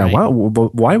 Yeah, that's right.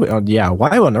 Why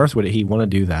on earth would he want to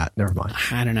do that? Never mind.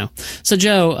 I don't know. So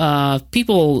Joe,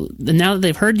 people now that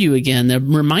they've heard you again, they're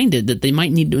reminded that they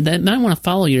might want to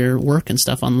follow your work and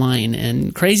stuff online.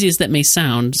 And crazy as that may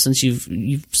sound, since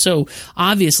you've so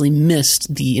obviously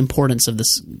missed the importance of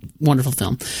this wonderful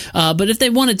film, but if they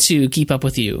wanted to keep up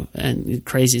with you, and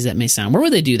crazy as that may sound, where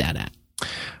would they do that at?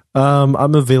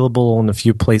 I'm available in a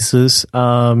few places.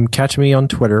 Catch me on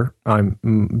Twitter.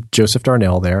 I'm Joseph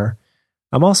Darnell there.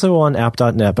 I'm also on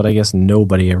app.net, but I guess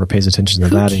nobody ever pays attention to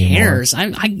that anymore. Who cares?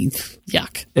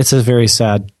 Yuck. It's a very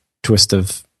sad twist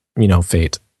of,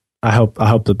 fate. I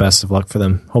hope the best of luck for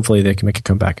them. Hopefully they can make a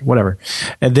comeback. Whatever.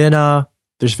 And then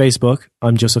there's Facebook.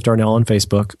 I'm Joseph Darnell on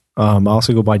Facebook. I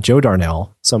also go by Joe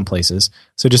Darnell some places.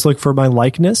 So just look for my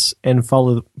likeness and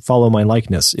follow my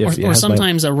likeness. Or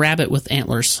sometimes a rabbit with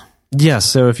antlers. Yes.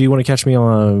 So if you want to catch me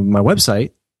on my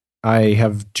website, I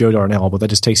have Joe Darnell, but that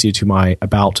just takes you to my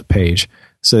About page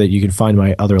so that you can find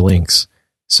my other links.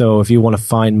 So if you want to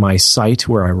find my site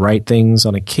where I write things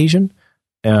on occasion,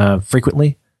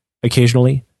 frequently,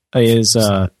 occasionally, is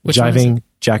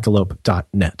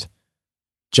jivingjackalope.net.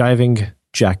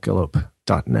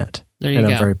 Jivingjackalope.net. There you go.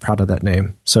 I'm very proud of that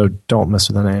name, so don't mess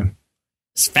with the name.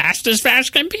 As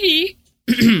fast can be.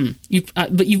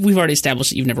 But we've already established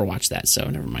that you've never watched that, so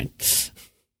never mind.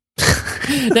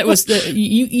 That was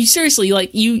you seriously,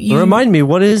 like you remind me,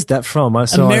 what is that from?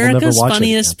 America's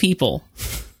Funniest People.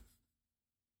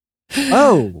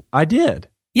 Oh, I did.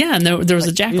 Yeah, and there was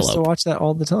a jackalope. I used to watch that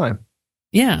all the time.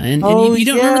 Yeah, and you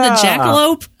don't remember the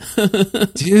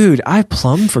jackalope? Dude, I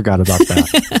plumb forgot about that.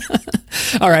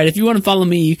 All right, if you want to follow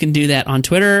me, you can do that on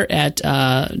Twitter at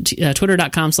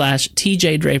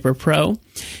twitter.com/TJDraperPro.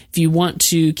 If you want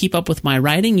to keep up with my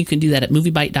writing, you can do that at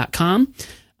MovieByte.com.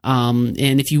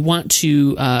 And if you want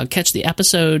to catch the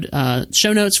episode,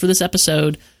 show notes for this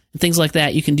episode, and things like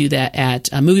that, you can do that at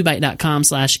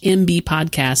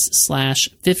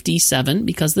MovieByte.com/mbpodcast/57,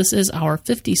 because this is our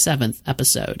 57th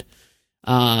episode.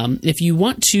 If you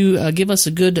want to give us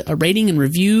a good rating and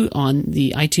review on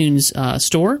the iTunes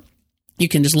store, you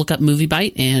can just look up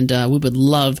MovieByte, and we would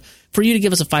love for you to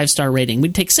give us a 5-star rating.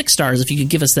 We'd take 6 stars if you could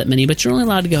give us that many, but you're only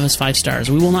allowed to give us 5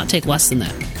 stars. We will not take less than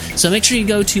that. So make sure you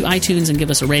go to iTunes and give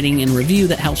us a rating and review.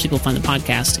 That helps people find the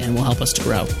podcast and will help us to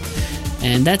grow.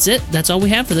 And that's it. That's all we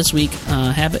have for this week.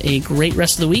 Have a great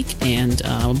rest of the week, and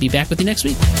I'll be back with you next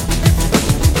week.